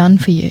shall be done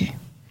for you."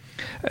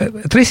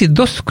 Tracy,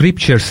 those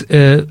scriptures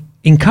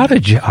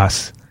encourage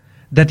us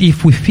that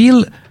if we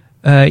feel,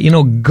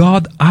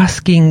 God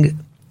asking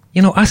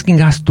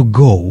us to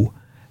go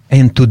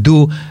and to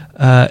do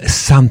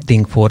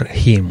something for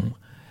him,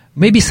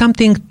 maybe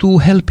something to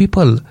help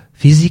people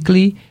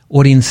physically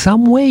or in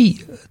some way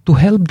to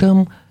help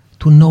them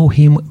to know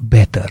him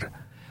better.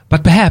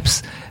 But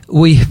perhaps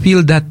we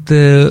feel that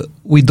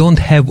we don't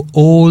have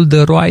all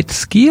the right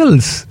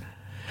skills.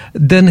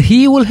 Then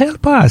he will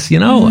help us,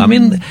 I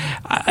mean,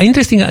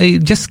 interesting,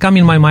 it just come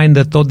in my mind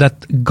the thought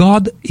that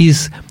God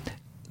is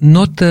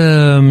not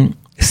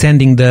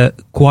sending the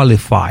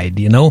qualified,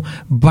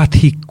 but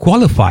he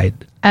qualified.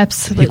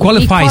 Absolutely. He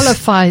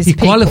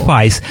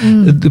qualifies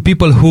people. The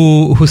people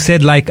who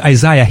said, like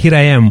Isaiah, here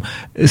I am,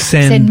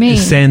 send me.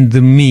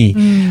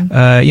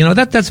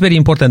 That's very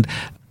important.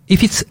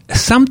 If it's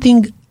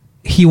something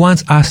he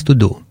wants us to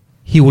do,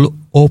 he will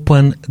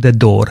open the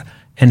door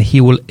and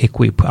he will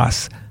equip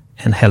us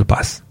and help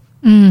us.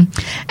 And,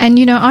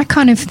 I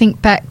kind of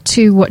think back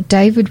to what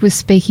David was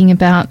speaking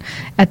about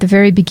at the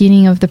very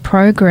beginning of the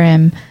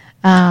program,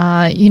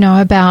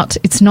 about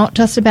it's not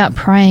just about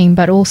praying,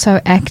 but also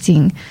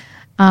acting.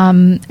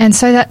 And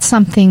so that's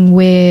something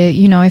where,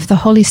 if the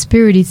Holy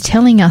Spirit is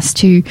telling us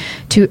to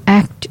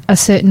act a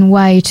certain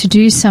way, to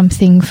do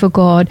something for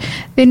God,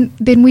 then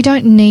we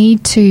don't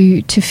need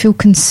to feel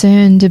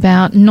concerned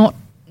about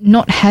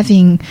not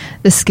having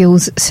the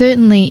skills.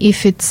 Certainly,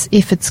 if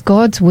it's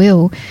God's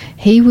will,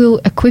 He will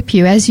equip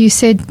you. As you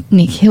said,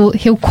 Nick,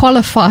 He'll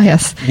qualify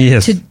us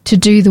to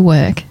do the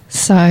work.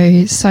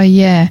 So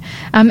yeah.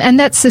 And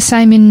that's the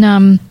same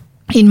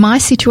in my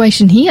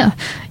situation here,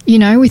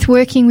 with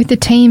working with the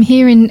team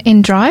here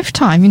in Drive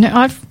Time.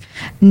 I've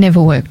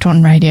never worked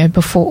on radio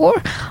before.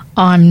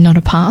 I'm not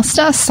a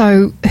pastor,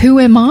 so who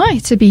am I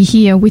to be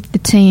here with the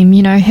team,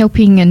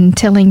 helping and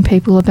telling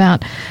people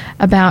about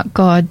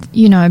God,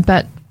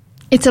 but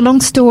it's a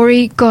long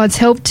story. God's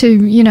helped to,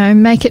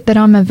 make it that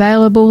I'm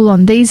available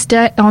on this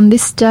day.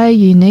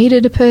 You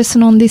needed a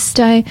person on this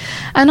day.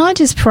 And I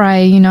just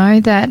pray,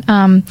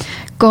 that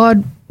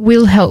God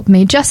will help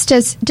me, just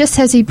as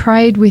He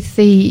prayed with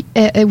the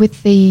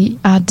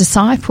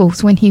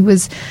disciples when He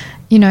was,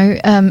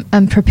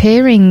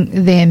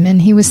 preparing them, and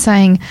He was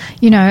saying,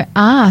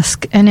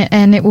 ask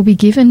and it will be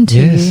given to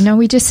you.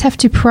 We just have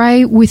to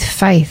pray with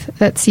faith.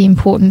 That's the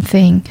important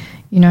thing.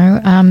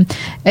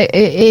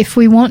 If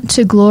we want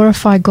to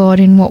glorify God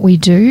in what we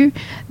do,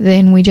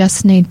 then we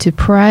just need to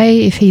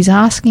pray. If He's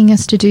asking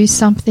us to do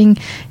something,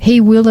 He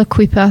will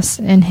equip us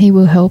and He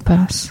will help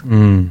us.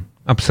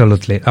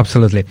 Absolutely.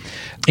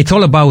 It's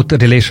all about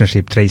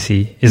relationship,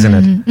 Tracy, isn't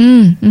it?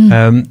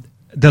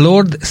 The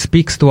Lord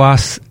speaks to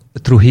us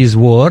through His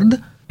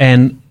Word,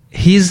 and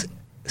His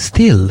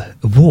still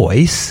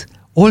voice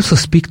also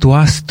speaks to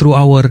us through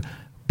our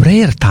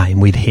prayer time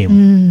with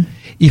Him.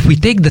 If we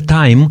take the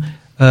time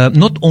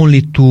not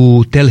only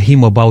to tell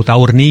Him about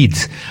our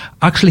needs,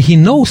 actually He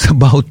knows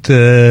about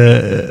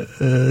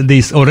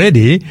this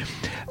already,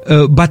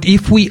 but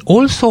if we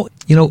also,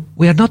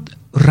 we are not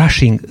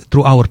rushing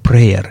through our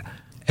prayer,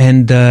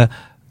 and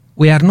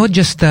we are not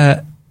just,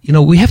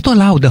 we have to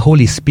allow the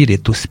Holy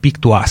Spirit to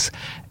speak to us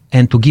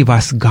and to give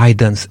us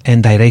guidance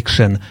and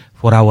direction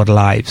for our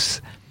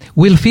lives.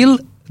 We'll feel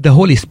the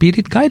Holy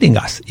Spirit guiding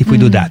us if we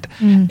do that.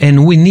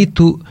 And we need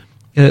to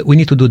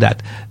do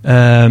that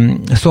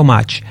so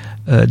much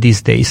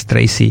these days,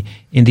 Tracy,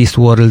 in this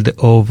world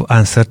of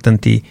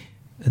uncertainty,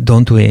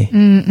 don't we?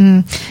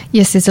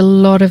 Yes, there's a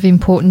lot of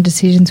important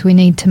decisions we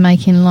need to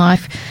make in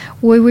life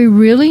where we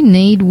really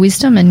need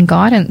wisdom and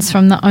guidance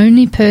from the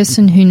only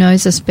person who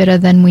knows us better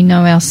than we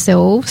know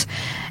ourselves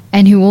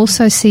and who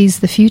also sees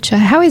the future.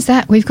 How is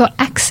that? We've got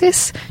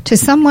access to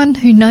someone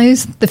who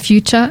knows the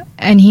future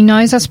and He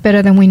knows us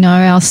better than we know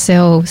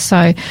ourselves.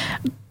 So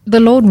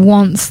the Lord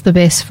wants the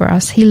best for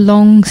us. He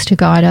longs to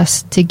guide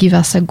us, to give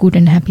us a good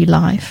and happy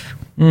life.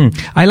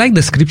 I like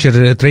the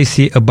scripture,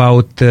 Tracy,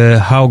 about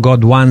how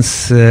God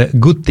wants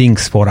good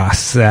things for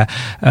us.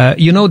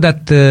 You know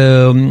that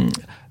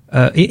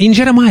in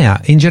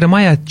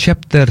Jeremiah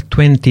chapter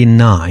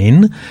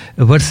 29,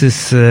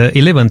 verses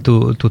 11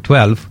 to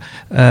 12,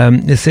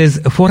 it says,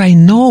 "For I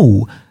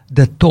know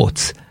the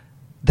thoughts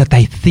that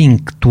I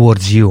think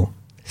towards you,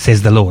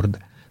 says the Lord,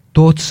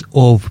 thoughts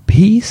of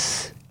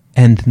peace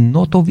and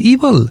not of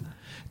evil,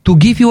 to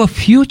give you a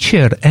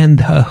future and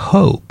a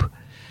hope.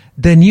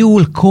 Then you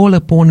will call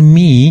upon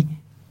me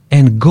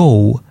and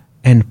go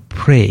and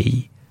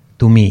pray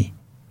to me,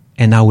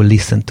 and I will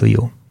listen to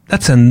you."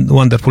 That's a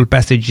wonderful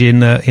passage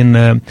in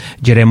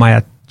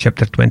Jeremiah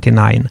chapter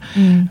 29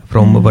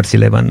 from verse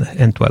 11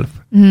 and 12.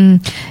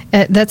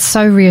 That's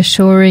so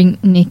reassuring,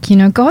 Nick.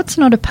 God's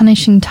not a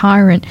punishing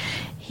tyrant.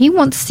 He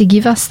wants to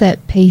give us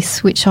that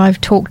peace, which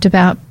I've talked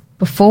about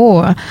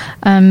before,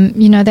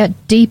 that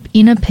deep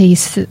inner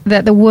peace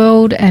that the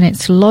world and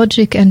its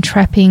logic and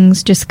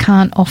trappings just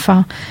can't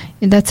offer.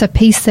 That's a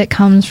peace that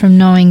comes from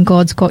knowing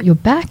God's got your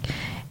back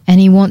and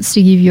He wants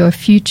to give you a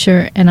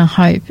future and a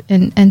hope.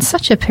 And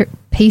such a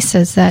peace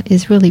as that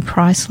is really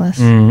priceless.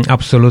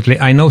 Absolutely.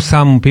 I know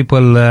some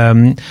people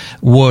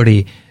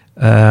worry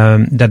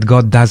that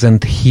God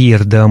doesn't hear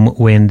them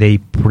when they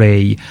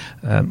pray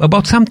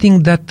about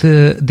something that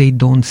they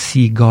don't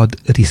see God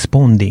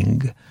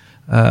responding.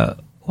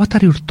 What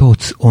are your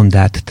thoughts on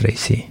that,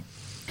 Tracy?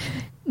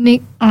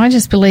 Nick, I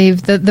just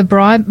believe that the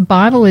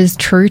Bible is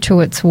true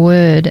to its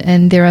word,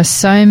 and there are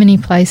so many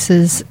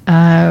places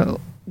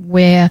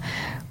where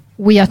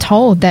we are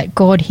told that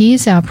God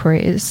hears our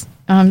prayers.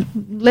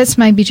 Let's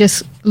maybe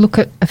just look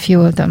at a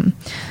few of them.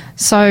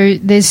 So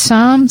there's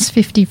Psalms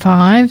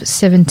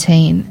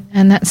 55:17,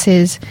 and that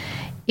says,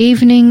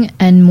 Evening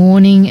and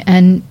morning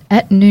and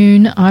at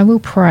noon I will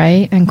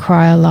pray and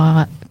cry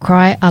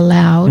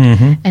aloud,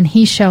 and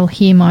he shall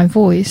hear my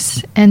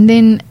voice. And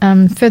then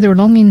further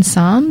along in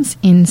Psalms,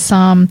 in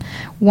Psalm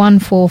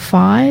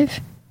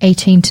 145,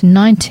 18 to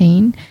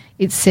 19,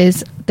 it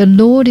says, "The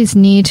Lord is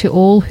near to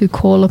all who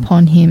call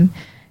upon him,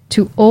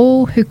 to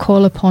all who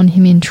call upon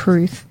him in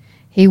truth.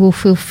 He will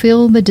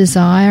fulfill the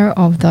desire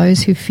of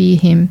those who fear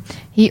him.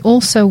 He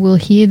also will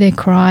hear their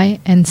cry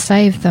and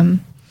save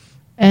them."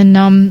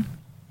 And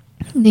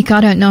Nick, I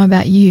don't know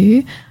about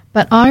you,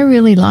 but I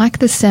really like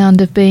the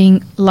sound of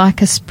being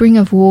like a spring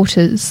of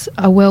waters,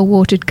 a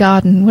well-watered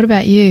garden. What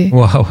about you?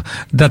 Wow,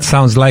 that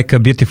sounds like a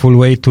beautiful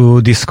way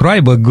to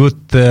describe a good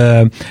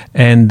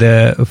and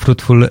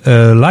fruitful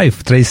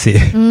life, Tracy.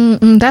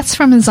 That's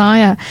from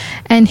Isaiah.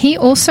 And he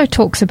also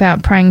talks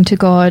about praying to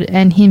God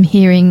and him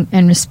hearing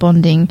and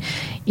responding.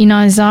 In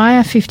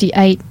Isaiah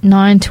 58,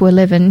 9 to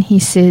 11, he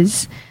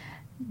says,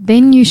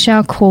 "Then you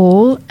shall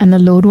call, and the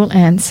Lord will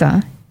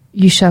answer.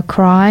 You shall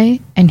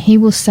cry, and he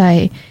will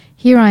say,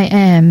 'Here I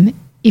am.'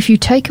 If you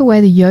take away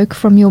the yoke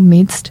from your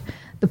midst,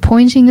 the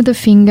pointing of the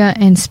finger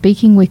and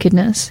speaking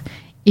wickedness,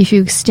 if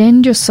you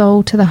extend your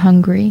soul to the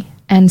hungry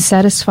and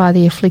satisfy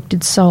the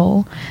afflicted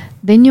soul,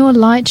 then your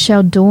light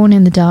shall dawn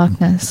in the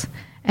darkness,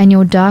 and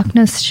your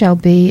darkness shall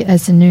be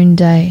as the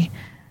noonday.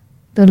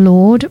 The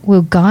Lord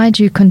will guide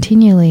you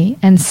continually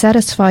and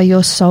satisfy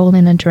your soul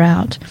in a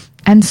drought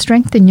and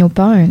strengthen your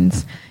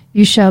bones.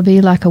 You shall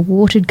be like a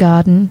watered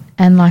garden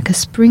and like a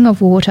spring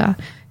of water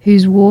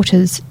whose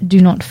waters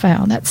do not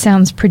fail." That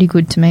sounds pretty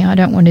good to me. I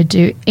don't want to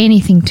do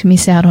anything to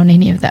miss out on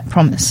any of that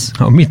promise.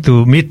 Oh, me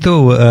too.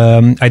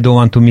 I don't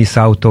want to miss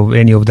out of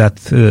any of that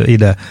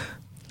either.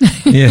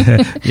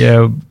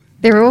 Yeah.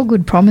 They're all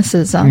good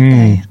promises, aren't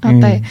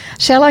they?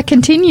 Shall I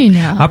continue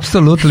now?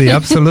 Absolutely.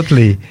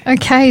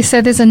 Okay, so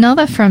there's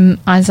another from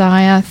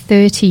Isaiah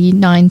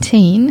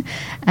 30:19,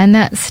 and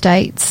that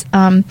states,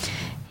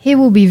 "He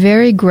will be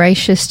very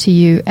gracious to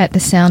you at the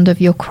sound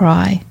of your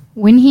cry.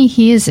 When he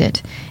hears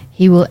it,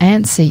 he will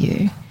answer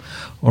you."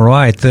 All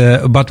right,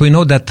 but we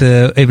know that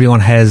everyone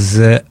has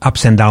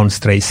ups and downs,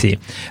 Tracy.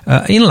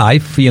 In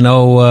life,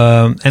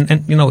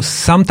 and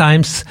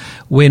sometimes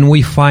when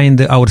we find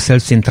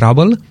ourselves in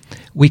trouble,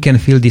 we can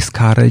feel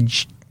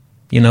discouraged,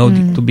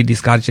 to be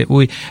discouraged.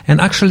 And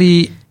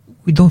actually,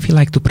 we don't feel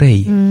like to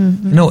pray.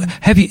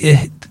 Have you...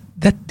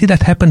 did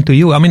that happen to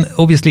you? I mean,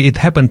 obviously it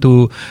happened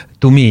to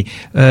me.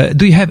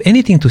 Do you have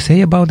anything to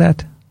say about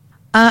that?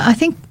 I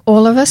think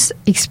all of us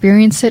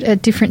experience it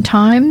at different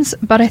times,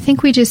 but I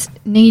think we just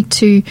need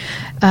to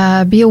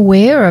be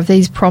aware of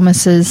these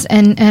promises.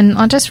 And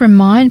I just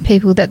remind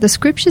people that the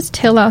scriptures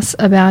tell us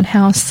about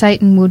how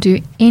Satan will do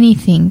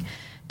anything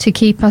to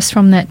keep us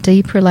from that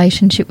deep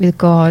relationship with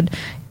God.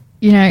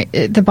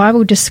 The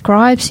Bible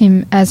describes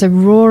him as a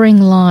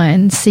roaring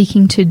lion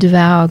seeking to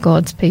devour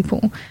God's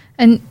people.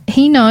 And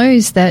he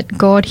knows that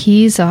God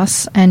hears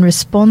us and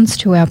responds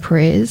to our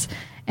prayers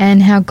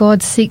and how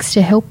God seeks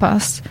to help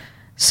us.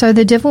 So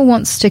the devil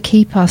wants to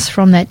keep us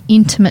from that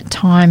intimate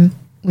time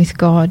with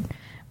God.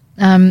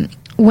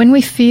 When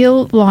we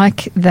feel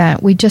like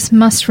that, we just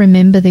must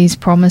remember these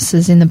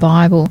promises in the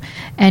Bible.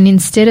 And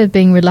instead of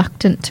being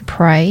reluctant to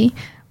pray,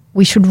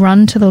 we should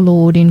run to the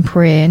Lord in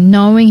prayer,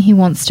 knowing he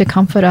wants to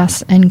comfort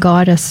us and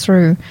guide us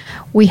through.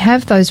 We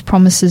have those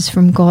promises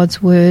from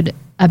God's word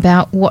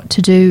about what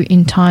to do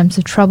in times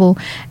of trouble.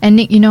 And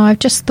Nick, I've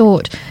just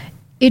thought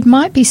it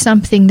might be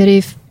something that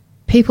if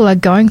people are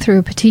going through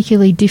a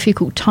particularly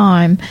difficult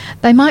time,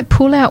 they might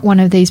pull out one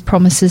of these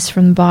promises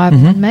from the Bible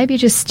and maybe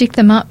just stick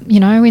them up,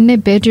 in their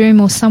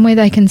bedroom or somewhere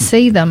they can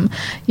see them,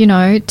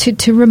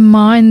 to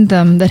remind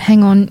them that,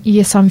 hang on,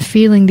 yes, I'm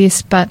feeling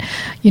this, but,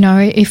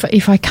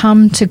 if I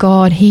come to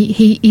God,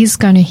 he is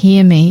going to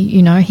hear me,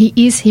 he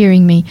is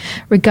hearing me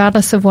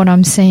regardless of what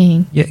I'm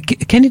seeing. Yeah.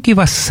 Can you give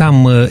us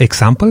some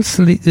examples,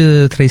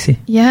 Tracy?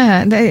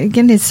 Yeah,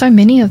 again, there's so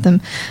many of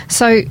them.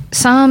 So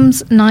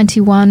Psalms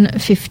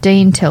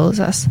 91:15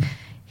 tells us,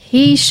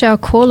 "He shall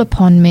call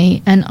upon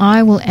me, and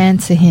I will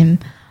answer him.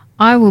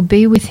 I will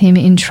be with him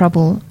in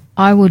trouble.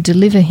 I will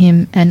deliver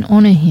him and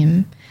honour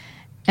him."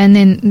 And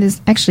then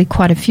there's actually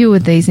quite a few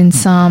of these in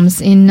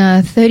Psalms. In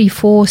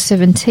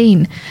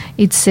 34:17,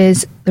 it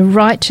says, "The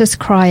righteous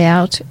cry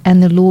out,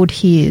 and the Lord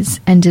hears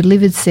and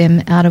delivers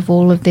them out of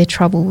all of their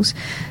troubles."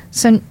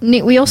 So,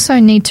 Nick, we also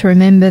need to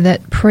remember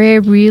that prayer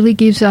really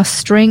gives us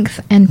strength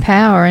and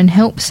power and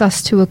helps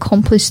us to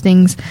accomplish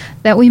things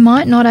that we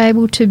might not be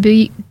able to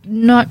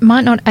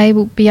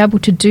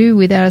do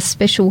without a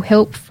special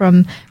help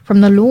from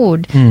the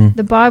Lord.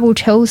 The Bible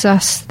tells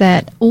us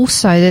that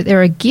also that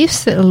there are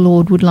gifts that the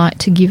Lord would like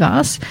to give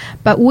us,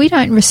 but we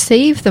don't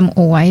receive them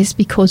always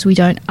because we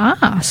don't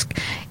ask.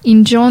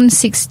 In John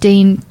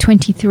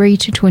 16:23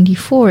 to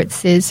 24, it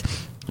says,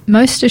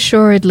 "Most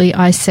assuredly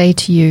I say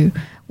to you,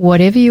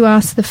 whatever you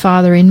ask the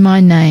Father in my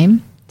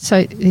name,"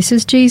 so this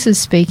is Jesus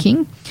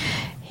speaking,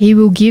 "he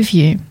will give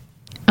you.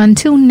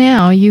 Until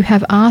now you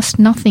have asked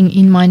nothing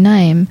in my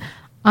name.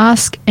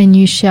 Ask and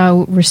you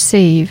shall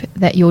receive,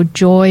 that your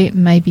joy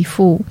may be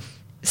full."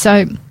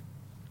 So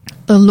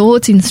the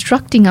Lord's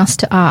instructing us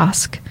to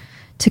ask,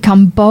 to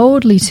come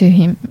boldly to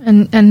Him,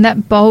 and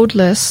that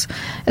boldness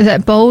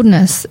that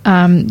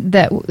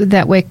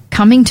we're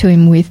coming to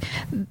Him with,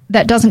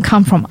 that doesn't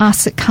come from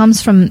us. It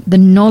comes from the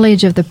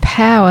knowledge of the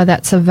power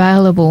that's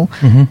available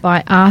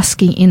by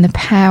asking in the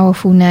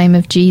powerful name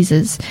of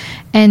Jesus,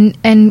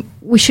 and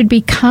we should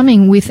be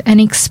coming with an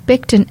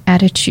expectant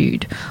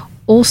attitude,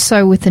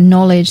 also with the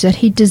knowledge that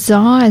He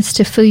desires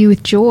to fill you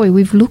with joy.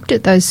 We've looked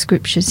at those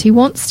scriptures. He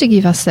wants to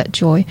give us that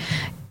joy.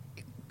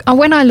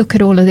 When I look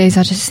at all of these,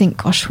 I just think,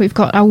 gosh, we've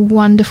got a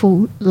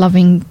wonderful,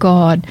 loving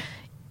God.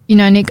 You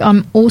know, Nick,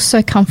 I'm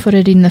also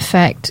comforted in the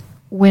fact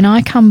when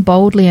I come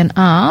boldly and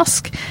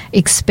ask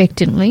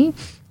expectantly,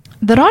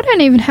 that I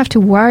don't even have to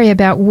worry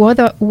about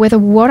whether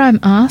what I'm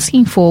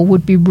asking for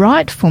would be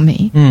right for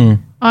me.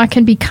 I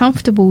can be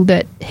comfortable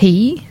that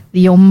He,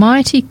 the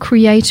Almighty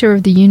Creator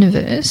of the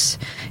universe,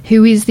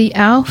 who is the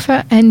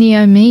Alpha and the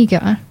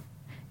Omega,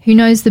 who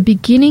knows the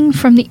beginning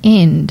from the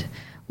end,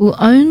 will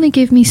only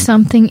give me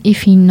something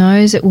if He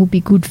knows it will be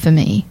good for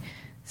me.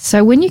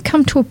 So when you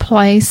come to a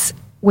place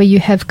where you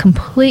have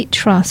complete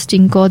trust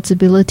in God's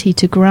ability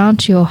to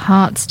grant your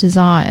heart's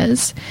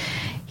desires,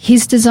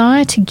 His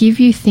desire to give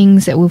you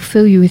things that will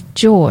fill you with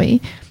joy,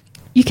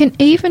 you can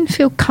even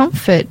feel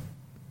comfort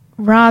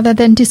rather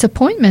than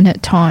disappointment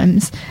at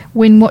times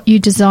when what you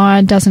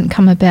desire doesn't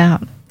come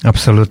about.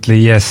 Absolutely,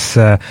 yes.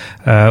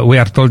 We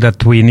are told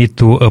that we need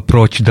to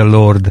approach the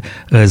Lord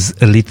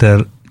as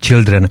little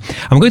children.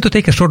 I'm going to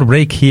take a short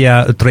break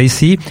here,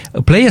 Tracy.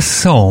 Play a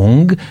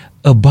song,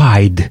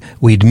 Abide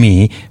With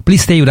Me.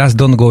 Please stay with us,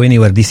 don't go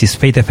anywhere. This is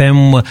Faith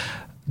FM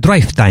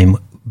Drive Time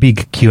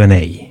Big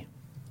Q&A.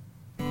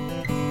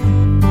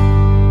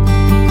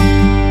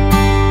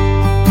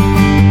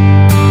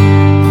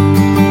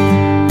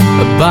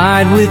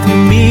 Abide with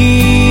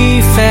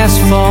me, fast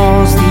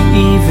falls the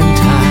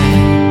eventide.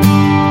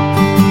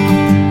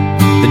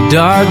 The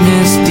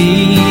darkness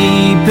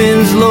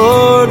deepens,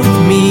 Lord,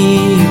 with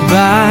me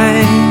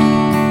abide.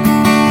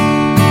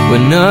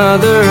 When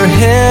other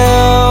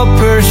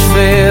helpers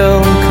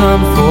fail and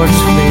comforts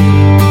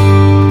fade,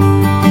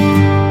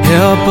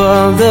 help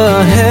of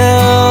the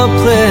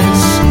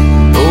helpless,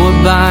 oh,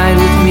 abide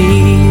with me.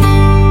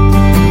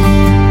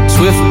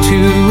 Swift to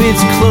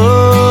its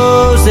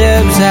close,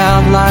 ebbs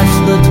out life's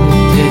little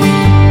day.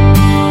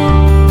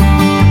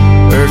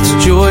 Earth's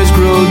joys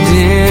grow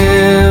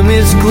dim,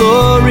 its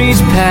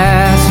glories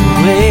pass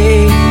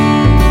away.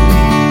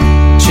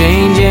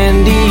 Change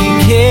and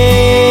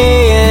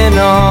decay, and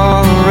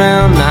all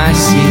around I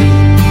see.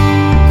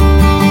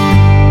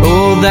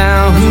 O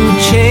Thou who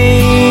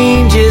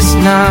changest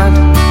not,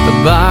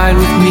 abide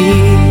with me.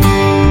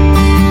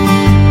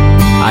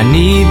 I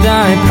need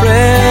Thy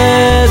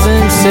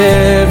presence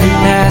every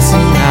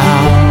passing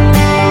hour.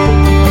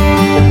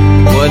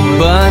 What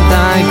but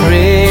Thy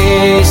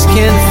grace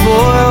can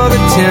foil the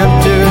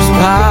tempter's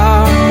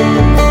power?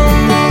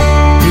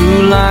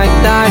 Who like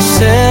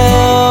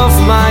Thyself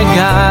my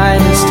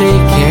guide and stay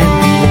can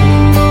be?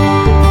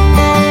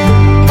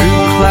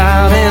 Through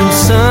cloud and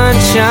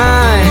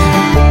sunshine,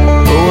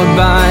 oh,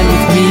 abide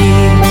with me.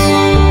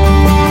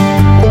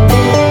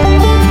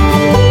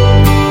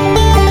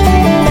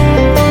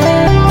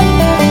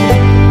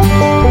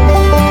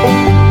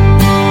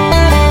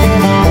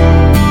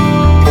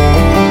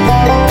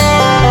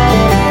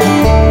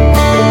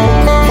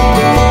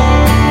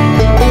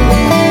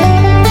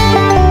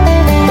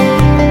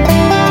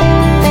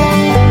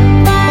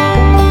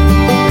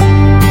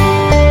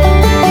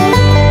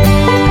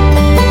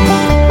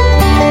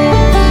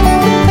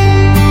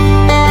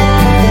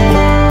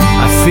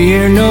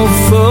 Fear no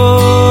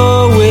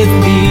foe with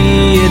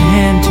me at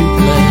hand to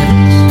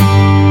bless.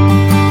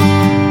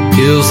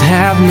 Ills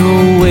have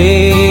no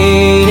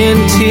weight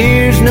and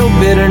tears no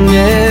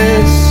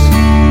bitterness.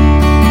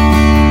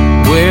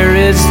 Where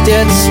its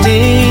death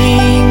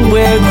sting,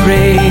 where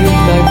grave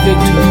Thy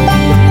victory,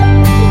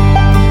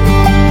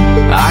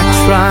 I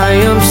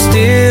triumph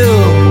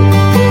still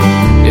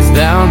if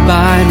Thou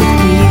abide with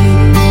me.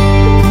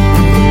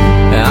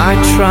 I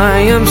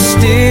triumph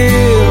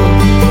still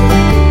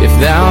if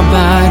Thou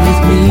abide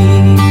with me.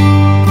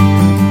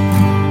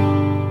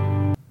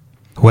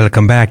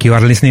 Welcome back. You are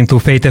listening to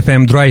Faith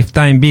FM Drive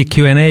Time Big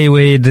Q&A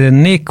with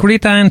Nick,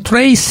 Rita and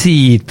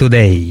Tracy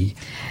today.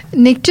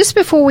 Nick, just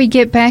before we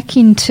get back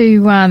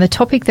into the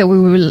topic that we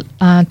were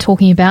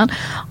talking about,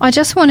 I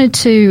just wanted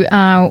to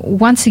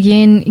once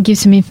again give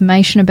some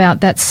information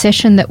about that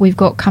session that we've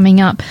got coming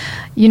up.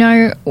 You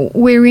know,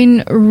 we're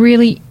in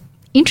really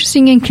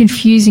interesting and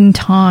confusing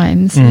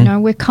times. You know,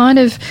 we're kind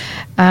of...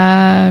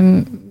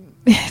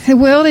 the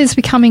world is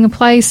becoming a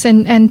place,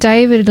 and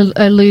David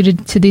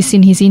alluded to this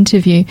in his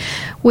interview,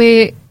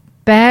 where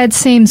bad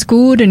seems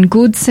good and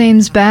good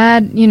seems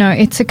bad. You know,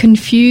 it's a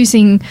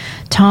confusing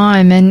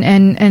time,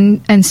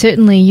 and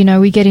certainly, you know,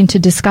 we get into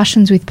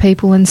discussions with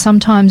people, and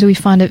sometimes we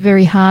find it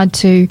very hard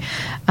to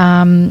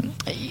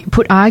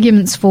put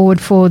arguments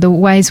forward for the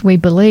ways we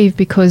believe,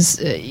 because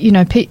you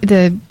know,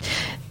 the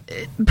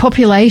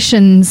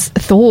population's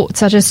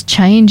thoughts are just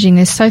changing.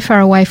 They're so far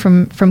away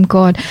from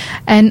God.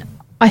 And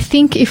I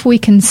think if we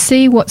can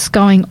see what's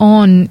going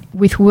on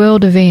with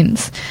world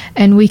events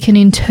and we can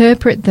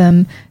interpret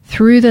them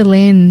through the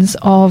lens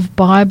of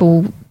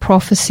Bible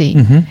prophecy,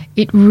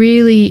 it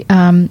really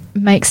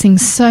makes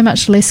things so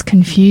much less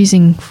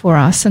confusing for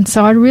us. And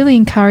so I really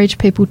encourage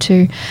people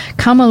to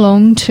come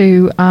along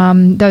to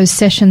those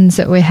sessions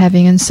that we're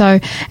having. And so,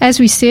 as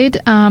we said,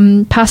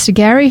 Pastor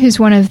Gary, who's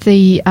one of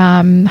the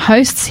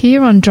hosts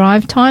here on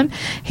Drive Time,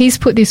 he's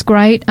put this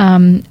great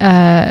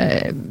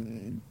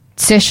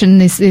session,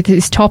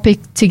 this topic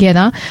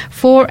together,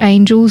 4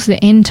 angels,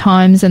 the end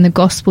times, and the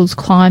gospel's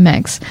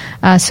climax.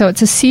 So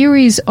it's a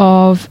series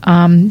of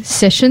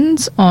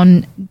sessions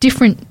on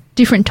different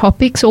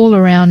topics all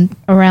around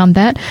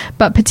that,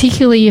 but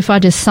particularly if I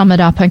just sum it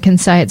up, I can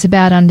say it's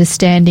about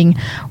understanding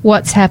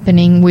what's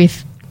happening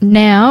with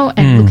now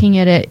and looking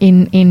at it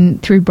in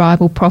through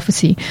Bible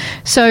prophecy.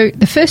 So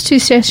the first 2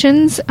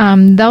 sessions,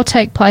 they'll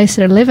take place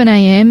at 11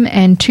 a.m.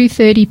 and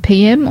 2:30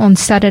 p.m. on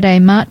Saturday,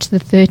 March the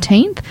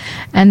 13th,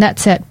 and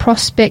that's at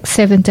Prospect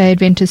Seventh-day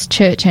Adventist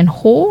Church and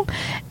Hall,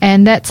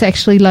 and that's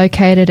actually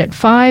located at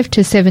 5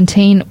 to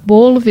 17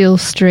 Wallville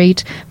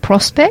Street,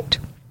 Prospect.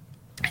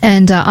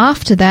 And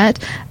after that,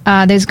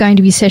 there's going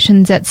to be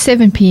sessions at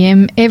 7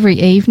 p.m. every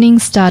evening,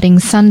 starting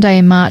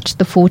Sunday, March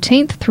the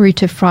 14th through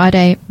to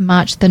Friday,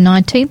 March the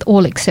 19th,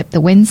 all except the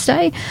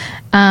Wednesday.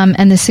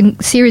 And the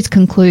series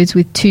concludes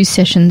with 2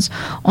 sessions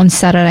on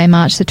Saturday,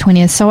 March the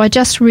 20th. So I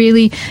just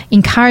really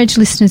encourage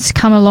listeners to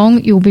come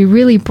along. You'll be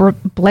really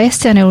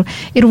blessed, and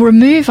it'll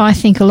remove, I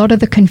think, a lot of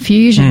the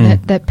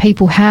confusion that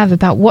people have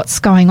about what's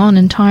going on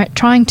and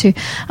trying to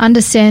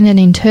understand and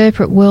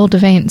interpret world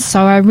events.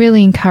 So I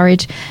really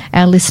encourage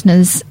our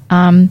listeners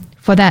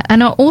for that.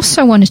 And I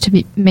also wanted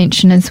to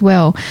mention as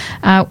well,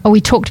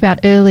 we talked about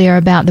earlier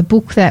about the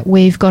book that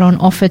we've got on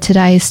offer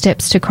today,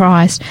 Steps to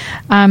Christ.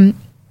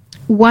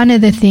 One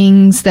of the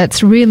things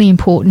that's really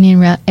important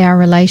in our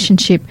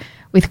relationship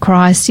with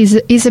Christ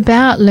is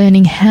about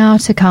learning how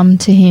to come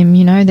to Him.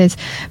 You know, there's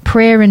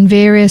prayer in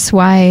various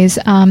ways,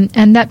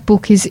 and that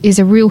book is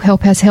a real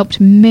help, has helped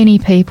many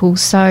people.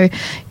 So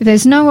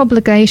there's no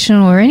obligation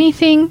or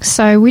anything.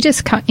 So we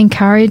just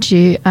encourage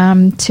you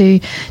to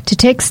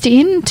text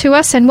in to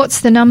us. And what's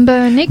the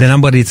number, Nick? The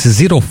number is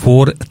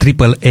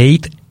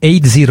 0488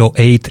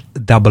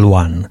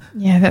 80811.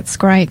 Yeah, that's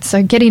great.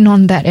 So get in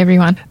on that,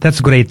 everyone.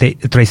 That's great,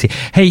 Tracy.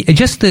 Hey,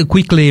 just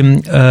quickly,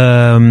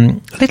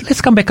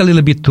 let's come back a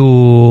little bit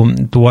to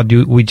what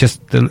we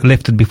just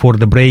left before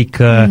the break.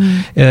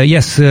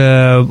 Yes,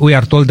 we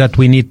are told that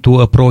we need to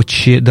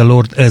approach the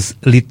Lord as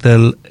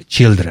little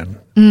children.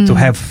 To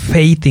have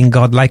faith in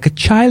God like a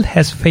child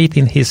has faith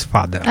in his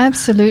father.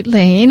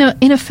 Absolutely. In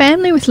a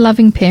family with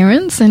loving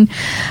parents, and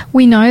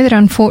we know that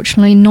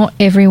unfortunately not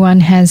everyone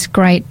has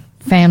great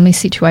family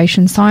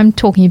situation. So I'm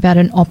talking about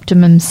an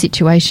optimum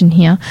situation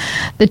here.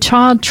 The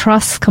child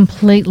trusts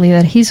completely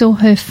that his or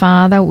her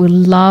father will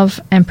love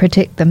and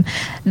protect them.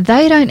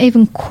 They don't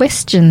even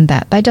question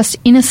that. They just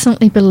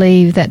innocently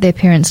believe that their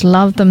parents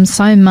love them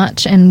so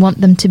much and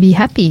want them to be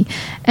happy.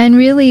 And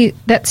really,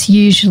 that's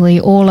usually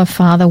all a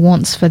father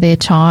wants for their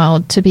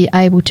child, to be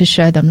able to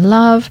show them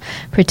love,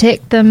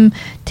 protect them,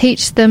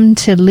 teach them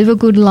to live a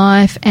good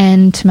life,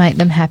 and to make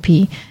them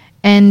happy.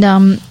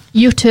 And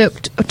you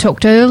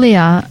talked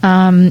earlier,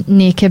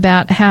 Nick,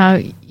 about how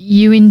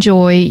you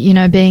enjoy,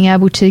 being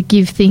able to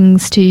give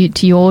things to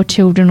your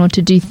children or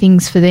to do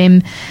things for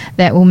them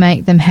that will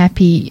make them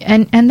happy.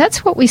 And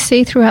that's what we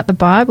see throughout the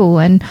Bible,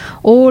 and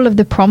all of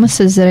the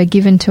promises that are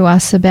given to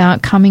us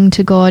about coming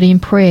to God in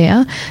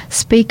prayer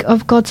speak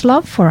of God's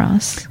love for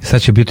us.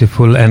 Such a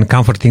beautiful and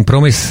comforting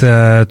promise,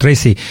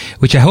 Tracy,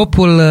 which I hope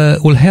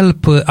will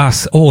help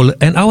us all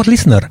and our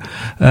listener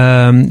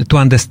to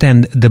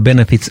understand the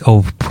benefits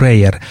of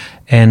prayer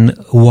and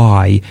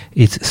why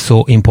it's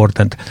so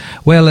important.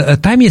 Well,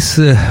 time is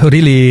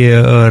really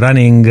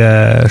running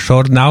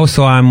short now,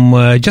 so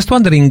I'm just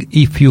wondering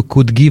if you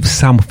could give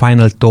some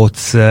final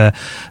thoughts for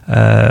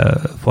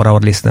our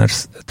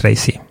listeners,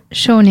 Tracy.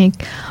 Sure, Nick.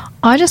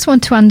 I just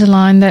want to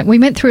underline that we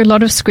went through a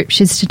lot of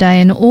scriptures today,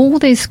 and all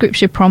these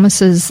scripture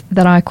promises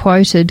that I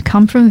quoted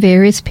come from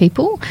various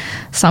people.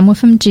 Some were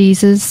from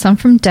Jesus, some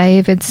from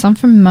David, some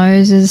from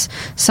Moses,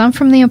 some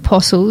from the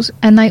apostles,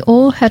 and they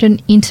all had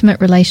an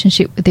intimate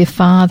relationship with their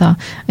Father.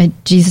 And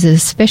Jesus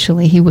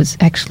especially, he was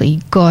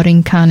actually God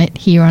incarnate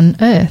here on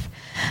earth.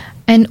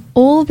 And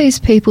all these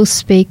people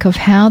speak of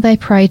how they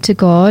prayed to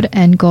God,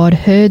 and God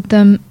heard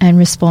them and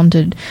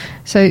responded.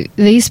 So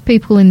these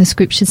people in the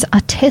scriptures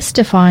are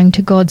testifying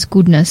to God's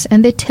goodness,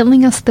 and they're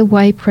telling us the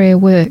way prayer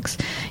works.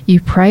 You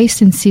pray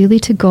sincerely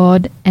to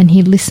God, and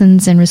He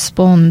listens and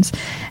responds.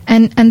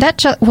 And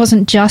that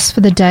wasn't just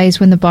for the days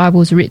when the Bible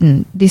was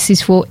written. This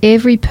is for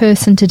every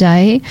person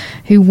today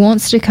who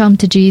wants to come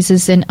to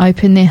Jesus and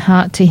open their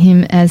heart to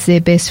Him as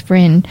their best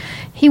friend.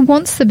 He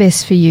wants the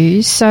best for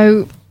you.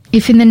 So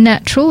if in the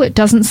natural it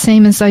doesn't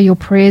seem as though your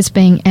prayer is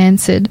being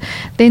answered,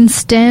 then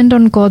stand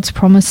on God's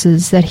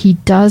promises that He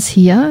does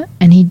hear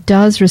and He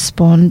does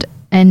respond,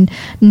 and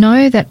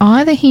know that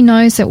either He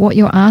knows that what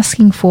you're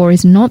asking for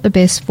is not the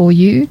best for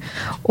you,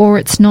 or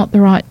it's not the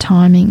right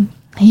timing.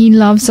 He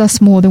loves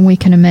us more than we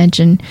can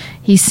imagine.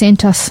 He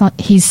sent us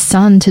his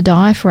Son to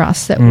die for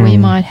us that we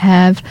might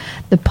have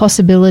the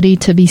possibility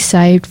to be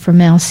saved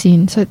from our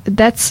sin. So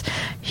that's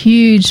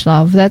huge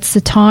love. That's the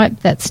type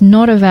that's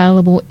not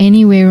available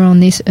anywhere on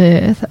this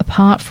earth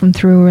apart from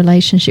through a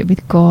relationship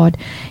with God.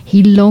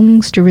 He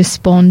longs to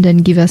respond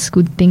and give us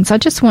good things. I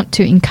just want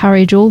to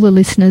encourage all the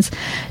listeners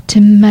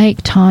to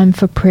make time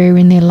for prayer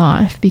in their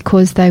life,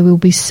 because they will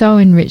be so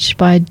enriched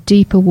by a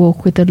deeper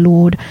walk with the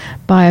Lord,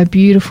 by a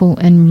beautiful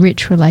and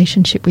rich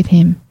relationship with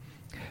him.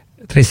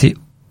 Tracy,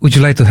 would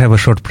you like to have a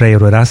short prayer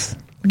with us?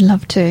 Would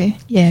love to,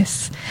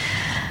 yes.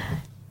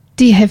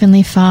 Dear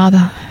Heavenly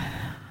Father,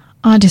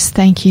 I just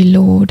thank you,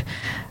 Lord,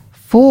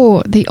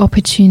 for the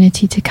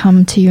opportunity to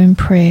come to you in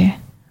prayer.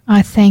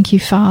 I thank you,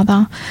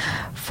 Father,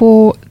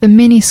 for the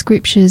many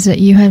scriptures that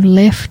you have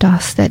left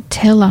us that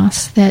tell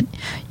us that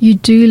you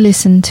do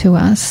listen to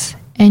us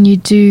and you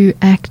do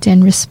act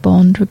and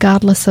respond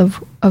regardless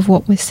of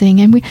what we're seeing.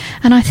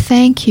 And I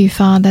thank you,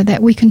 Father,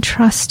 that we can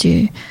trust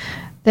you,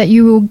 that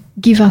you will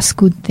give us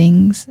good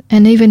things.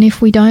 And even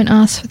if we don't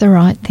ask for the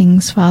right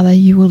things, Father,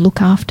 you will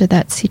look after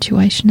that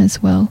situation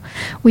as well.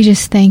 We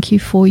just thank you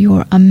for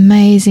your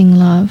amazing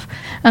love.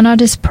 And I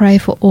just pray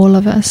for all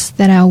of us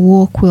that our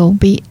walk will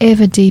be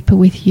ever deeper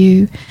with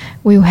you.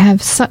 We will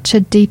have such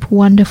a deep,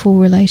 wonderful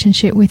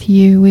relationship with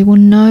you. We will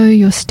know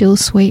your still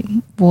sweet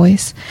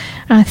voice.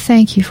 And I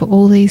thank you for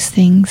all these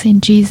things. In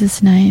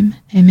Jesus' name,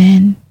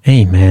 amen.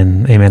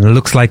 Amen. Amen.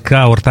 Looks like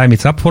our time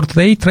is up for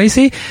today,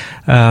 Tracy.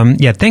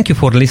 Thank you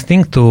for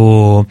listening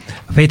to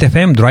Faith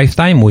FM Drive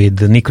Time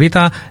with Nick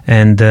Rita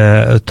and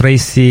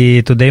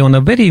Tracy today on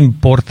a very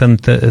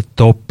important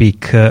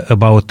topic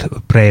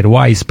about prayer.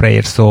 Why is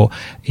prayer so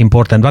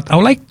important? But I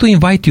would like to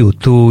invite you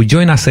to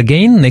join us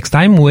again next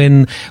time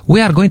when we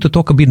are going to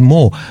talk a bit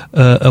more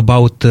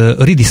about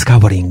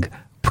rediscovering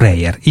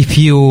prayer. If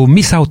you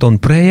miss out on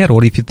prayer,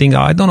 or if you think,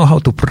 I don't know how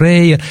to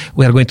pray,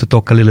 we are going to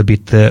talk a little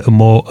bit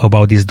more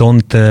about this.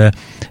 Don't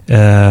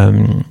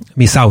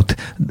miss out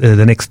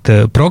the next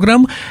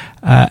program.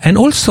 And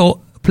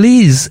also,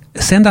 please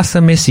send us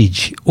a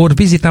message or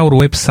visit our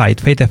website,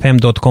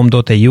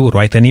 faithfm.com.au,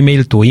 write an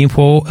email to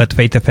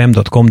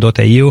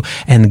info@faithfm.com.au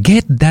and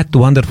get that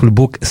wonderful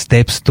book,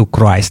 Steps to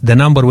Christ. The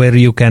number where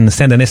you can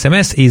send an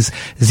SMS is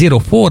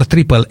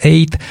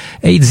 0488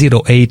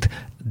 808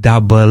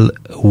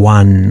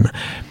 11.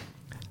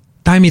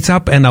 Time is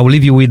up, and I'll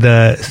leave you with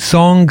a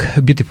song,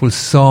 a beautiful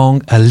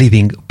song, A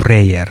Living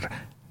Prayer.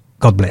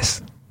 God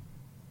bless.